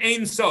Hashem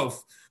Ein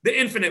Sof, the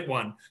infinite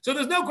one. So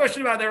there's no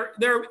question about it.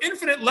 There are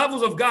infinite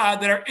levels of God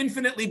that are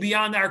infinitely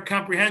beyond our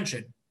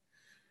comprehension.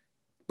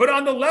 But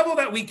on the level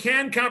that we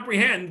can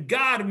comprehend,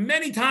 God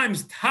many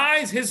times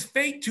ties his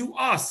fate to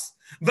us.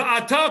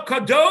 V'ata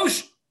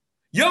kadosh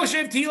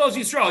Yoshev Tilos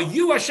Yisrael.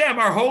 You, Hashem,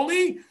 are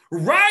holy,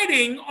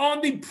 riding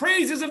on the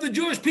praises of the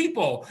Jewish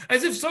people.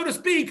 As if, so to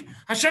speak,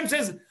 Hashem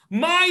says,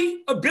 my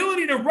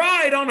ability to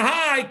ride on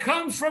high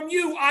comes from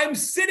you. I'm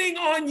sitting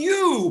on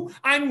you.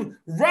 I'm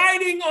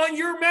riding on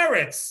your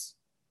merits.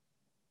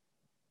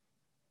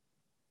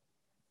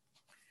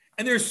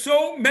 And there's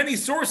so many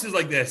sources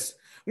like this,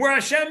 where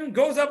Hashem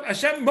goes up,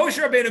 Moshe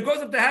Rabbeinu goes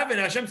up to heaven,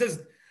 and Hashem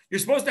says, you're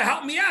supposed to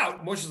help me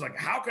out. Moshe's like,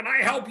 how can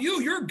I help you?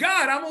 You're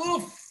God. I'm a little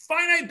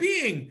finite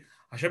being.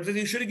 Hashem says,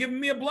 you should have given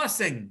me a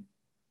blessing.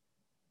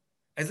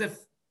 As if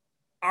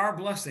our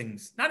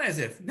blessings, not as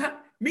if,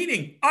 not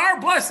meaning our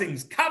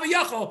blessings,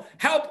 Kaviyachol,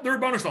 help the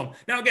Ribbono Shalom.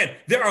 Now again,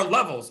 there are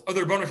levels of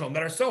the Ribbono Shalom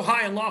that are so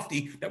high and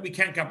lofty that we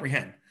can't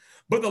comprehend.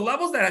 But the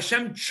levels that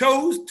Hashem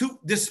chose to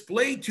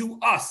display to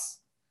us,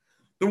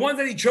 the ones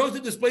that he chose to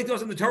display to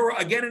us in the Torah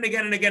again and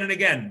again and again and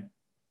again,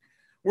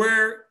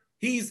 where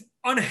he's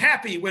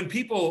unhappy when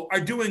people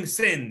are doing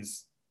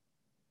sins.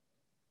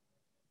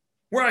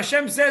 Where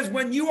Hashem says,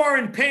 when you are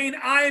in pain,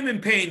 I am in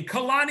pain.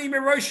 Kalani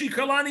miroshi,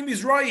 kalani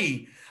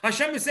mizrahi.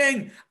 Hashem is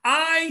saying,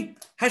 I,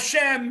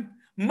 Hashem,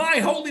 my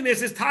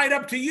holiness is tied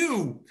up to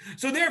you.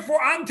 So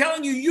therefore, I'm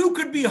telling you, you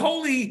could be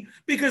holy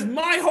because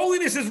my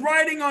holiness is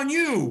riding on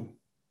you.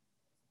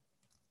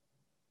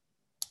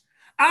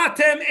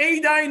 Atem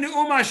eidai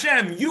ne'um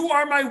Hashem. You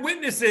are my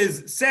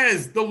witnesses,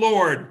 says the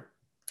Lord.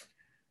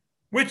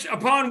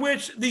 Upon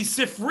which the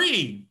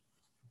Sifri,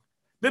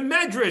 the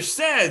Medrash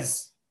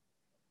says,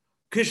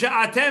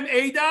 Kisha'atem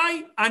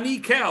eidai ani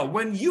kel.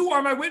 When you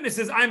are my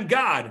witnesses, I'm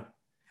God.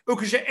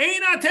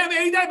 Ukisha'einatem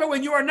eidai, but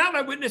when you are not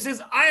my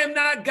witnesses, I am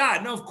not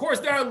God. Now, of course,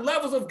 there are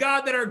levels of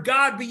God that are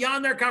God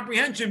beyond their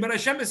comprehension, but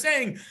Hashem is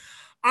saying,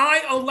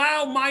 I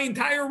allow my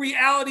entire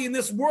reality in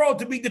this world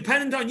to be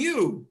dependent on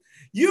you.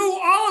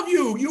 All of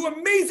you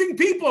amazing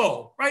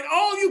people, right?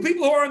 All you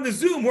people who are on the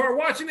Zoom, who are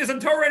watching this on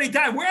Torah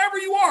Anytime, wherever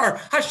you are,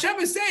 Hashem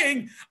is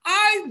saying,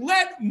 I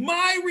let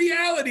my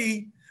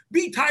reality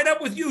be tied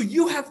up with you.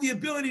 You have the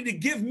ability to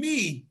give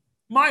me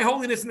my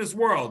holiness in this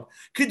world.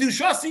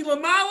 Kedushasi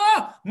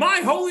lamala,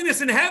 my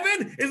holiness in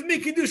heaven is mi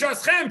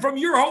kedushaschem, from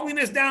your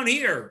holiness down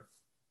here.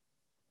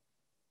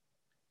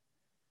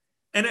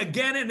 And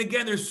again,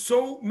 there's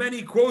so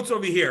many quotes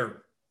over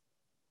here.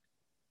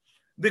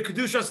 The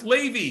Kedushas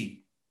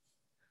Levi,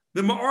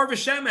 the Ma'ar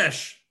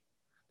V'Shemesh,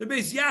 the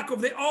Beis Yaakov,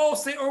 they all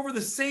say over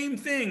the same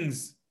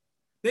things.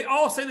 They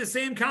all say the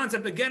same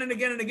concept again and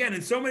again and again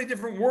in so many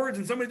different words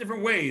and so many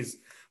different ways.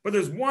 But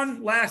there's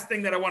one last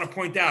thing that I want to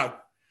point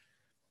out.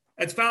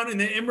 It's found in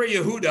the Imre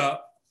Yehuda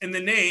in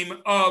the name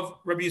of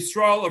Rabbi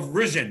Yisrael of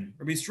Rizhin.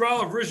 Rabbi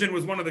Yisrael of Rizhin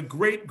was one of the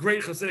great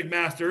Hasidic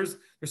masters.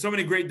 There's so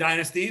many great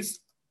dynasties.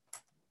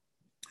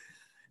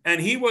 And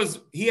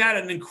he had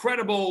an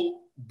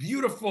incredible,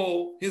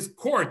 beautiful, his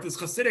court, this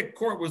Hasidic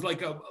court was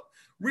like a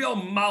real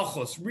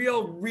malchus,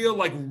 real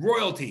like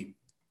royalty.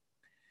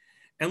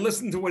 And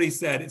listen to what he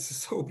said. It's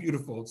so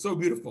beautiful. It's so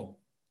beautiful.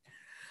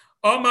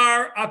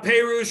 Omar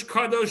aperush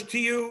kadosh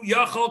tiyu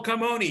yachol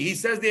kamoni. He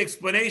says the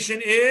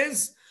explanation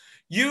is,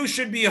 you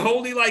should be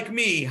holy like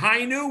me.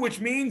 Hainu, which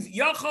means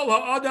yachol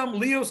ha'adam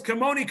lios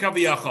kamoni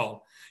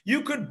kaviyachol.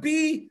 You could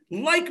be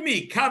like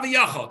me,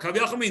 kaviyachol.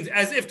 Kaviyachol means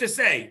as if to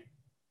say.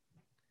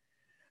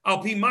 Al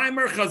pi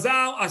maimer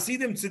chazal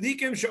asidim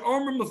tzadikim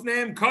she'omrim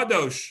lefneim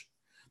kadosh.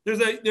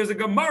 There's a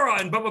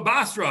Gemara in Baba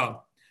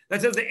Basra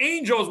that says the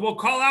angels will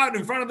call out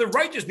in front of the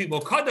righteous people,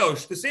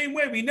 Kadosh. The same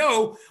way we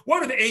know,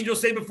 what do the angels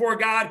say before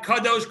God?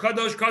 Kadosh,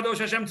 Kadosh, Kadosh,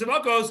 Hashem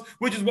Tzavakos,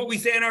 which is what we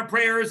say in our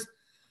prayers,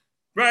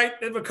 right?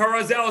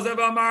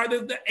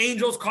 The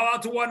angels call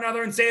out to one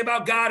another and say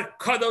about God,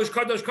 Kadosh,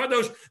 Kadosh,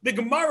 Kadosh. The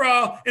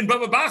Gemara in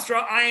Baba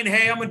Basra, Ayin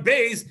Hey Amud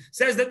Beis,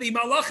 says that the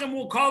Malachim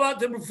will call out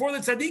before the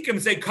Tzaddikim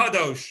and say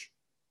Kadosh.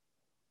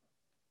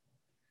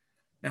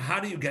 Now, how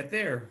do you get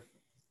there?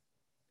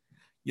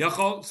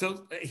 Yachol,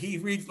 so he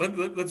reads,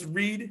 let's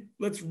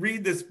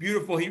read this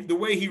beautiful, the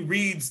way he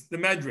reads the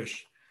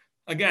Medrash.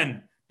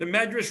 Again, the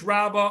Medrash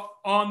Rabbah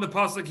on the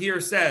pasuk here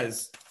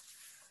says,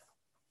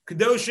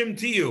 Kedoshim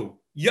tiyu,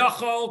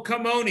 Yachol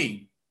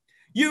kamoni.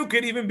 You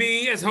could even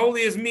be as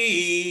holy as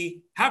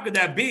me. How could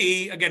that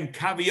be? Again,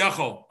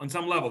 kaviyachol on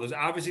some level. There's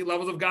obviously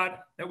levels of God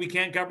that we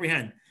can't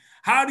comprehend.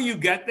 How do you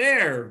get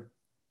there?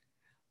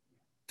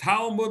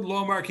 Talmud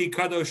lomar ki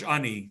kadosh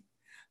ani.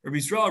 Rabbi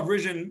Yisrael of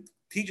Rizhin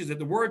teaches that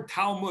the word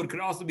Talmud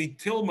could also be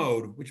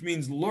tilmod, which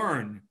means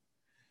learn.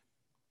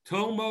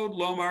 Tilmod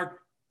lomar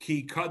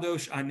ki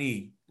kadosh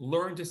ani.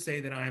 Learn to say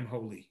that I am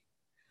holy.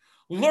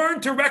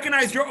 Learn to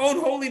recognize your own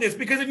holiness,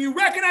 because if you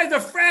recognize a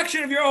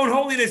fraction of your own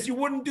holiness, you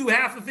wouldn't do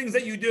half the things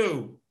that you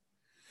do.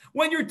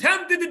 When you're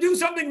tempted to do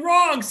something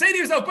wrong, say to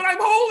yourself, but I'm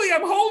holy,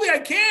 I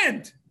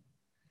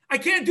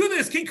can't do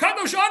this. Ki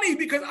kadosh ani,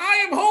 because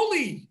I am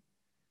holy.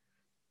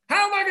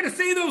 How am I going to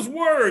say those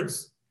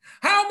words?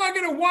 How am I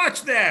going to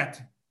watch that?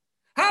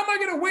 How am I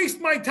going to waste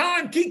my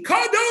time? Ki kadosh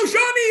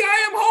ani,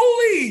 I am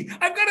holy.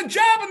 I've got a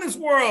job in this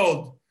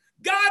world.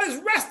 God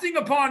is resting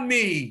upon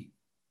me.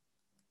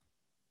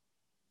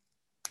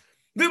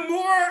 The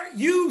more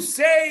you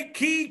say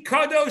ki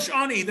kadosh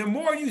ani, the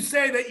more you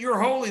say that you're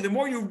holy, the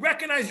more you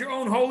recognize your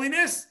own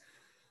holiness,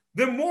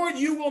 the more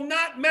you will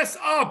not mess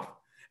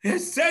up. It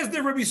says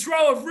the Rabbi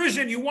Yisrael of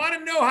Rizhin, you want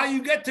to know how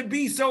you get to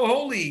be so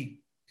holy,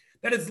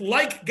 that it's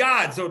like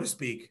God, so to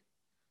speak.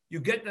 You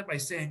get that by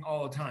saying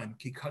all the time,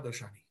 ki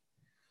kadosh ani.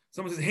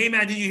 Someone says, hey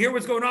man, did you hear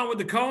what's going on with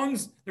the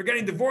Cohens? They're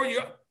getting divorced.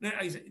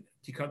 I say,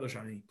 ki kadosh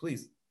ani,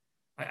 please.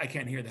 I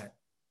can't hear that.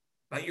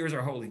 My ears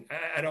are holy.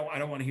 I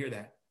don't want to hear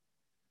that.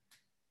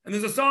 And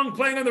there's a song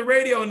playing on the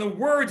radio and the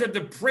words are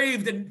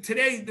depraved. And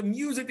today, the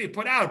music they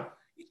put out,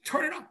 you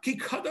turn it up, ki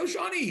kadosh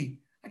ani.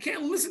 I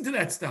can't listen to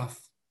that stuff.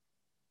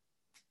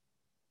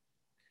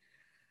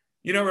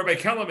 You know, Rabbi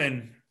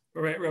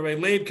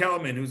Leib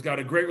Kellerman, who's got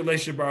a great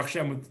relationship, Baruch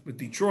Hashem, with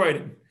Detroit.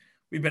 And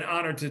we've been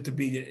honored to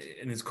be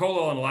in his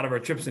kollel on a lot of our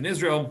trips in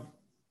Israel.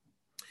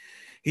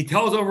 He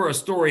tells over a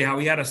story how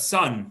he had a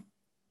son.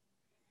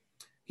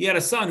 He had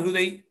a son who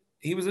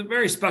he was a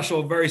very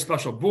special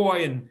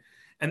boy.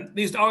 And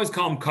they used to always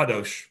call him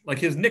Kadosh. Like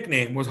his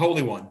nickname was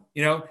Holy One,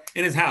 in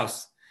his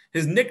house.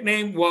 His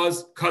nickname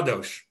was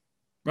Kadosh,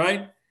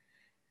 right?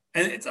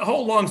 And it's a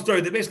whole long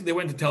story. They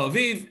went to Tel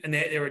Aviv and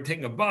they were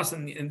taking a bus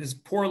and this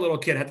poor little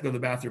kid had to go to the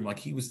bathroom. Like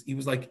he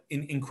was like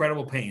in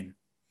incredible pain.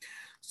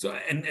 So,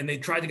 and they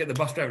tried to get the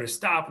bus driver to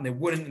stop and they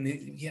wouldn't. And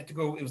he had to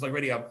go. It was like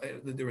already up.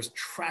 There was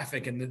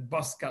traffic and the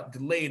bus got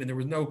delayed and there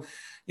was no,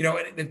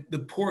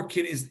 the poor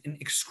kid is in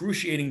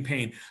excruciating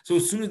pain. So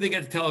as soon as they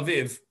get to Tel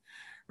Aviv,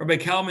 Rabbi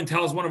Kalman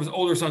tells one of his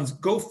older sons,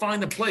 go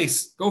find a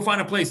place.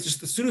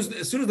 Just as soon as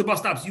the bus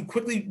stops, you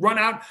quickly run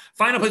out,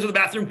 find a place with a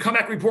bathroom, come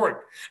back,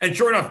 report. And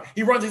sure enough,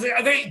 he runs. He's like,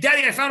 okay,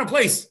 Daddy, I found a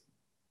place.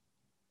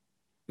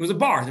 It was a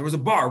bar. There was a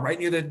bar right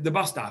near the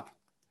bus stop.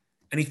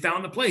 And he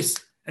found the place.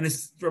 And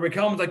Rabbi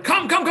Kalman's like,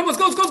 come, let's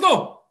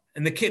go.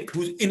 And the kid,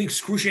 who's in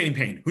excruciating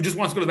pain, who just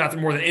wants to go to the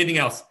bathroom more than anything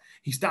else,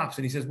 He stops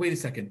and he says, wait a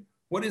second.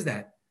 What is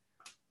that?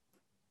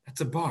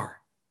 That's a bar.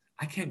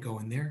 I can't go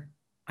in there.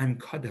 I'm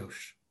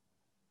kadosh.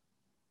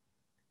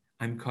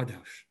 I'm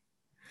kadosh.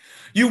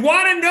 You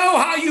want to know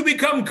how you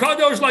become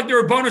kadosh like the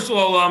Ribono Shel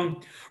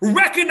Olam?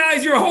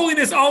 Recognize your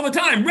holiness all the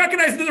time.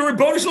 Recognize that the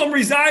Ribono Shel Olam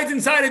resides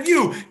inside of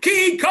you.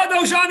 Ki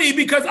kadosh ani,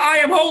 because I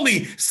am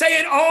holy. Say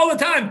it all the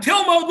time.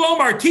 Tilmod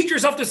lomar. Teach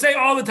yourself to say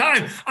all the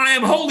time. I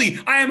am holy.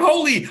 I am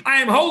holy.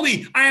 I am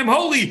holy. I am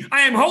holy.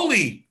 I am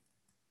holy.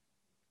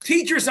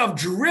 Teach yourself.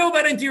 Drill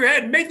that into your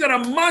head. Make that a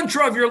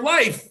mantra of your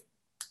life.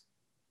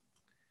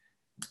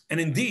 And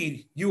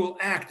indeed, you will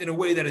act in a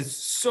way that is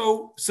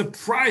so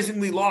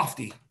surprisingly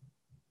lofty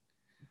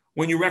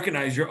when you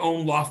recognize your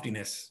own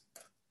loftiness.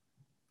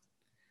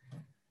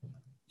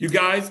 You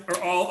guys are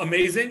all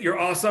amazing. You're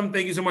awesome.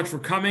 Thank you so much for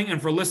coming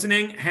and for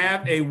listening.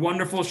 Have a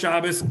wonderful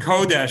Shabbos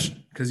Kodesh,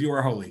 because you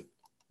are holy.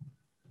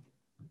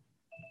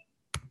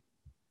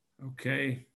 Okay.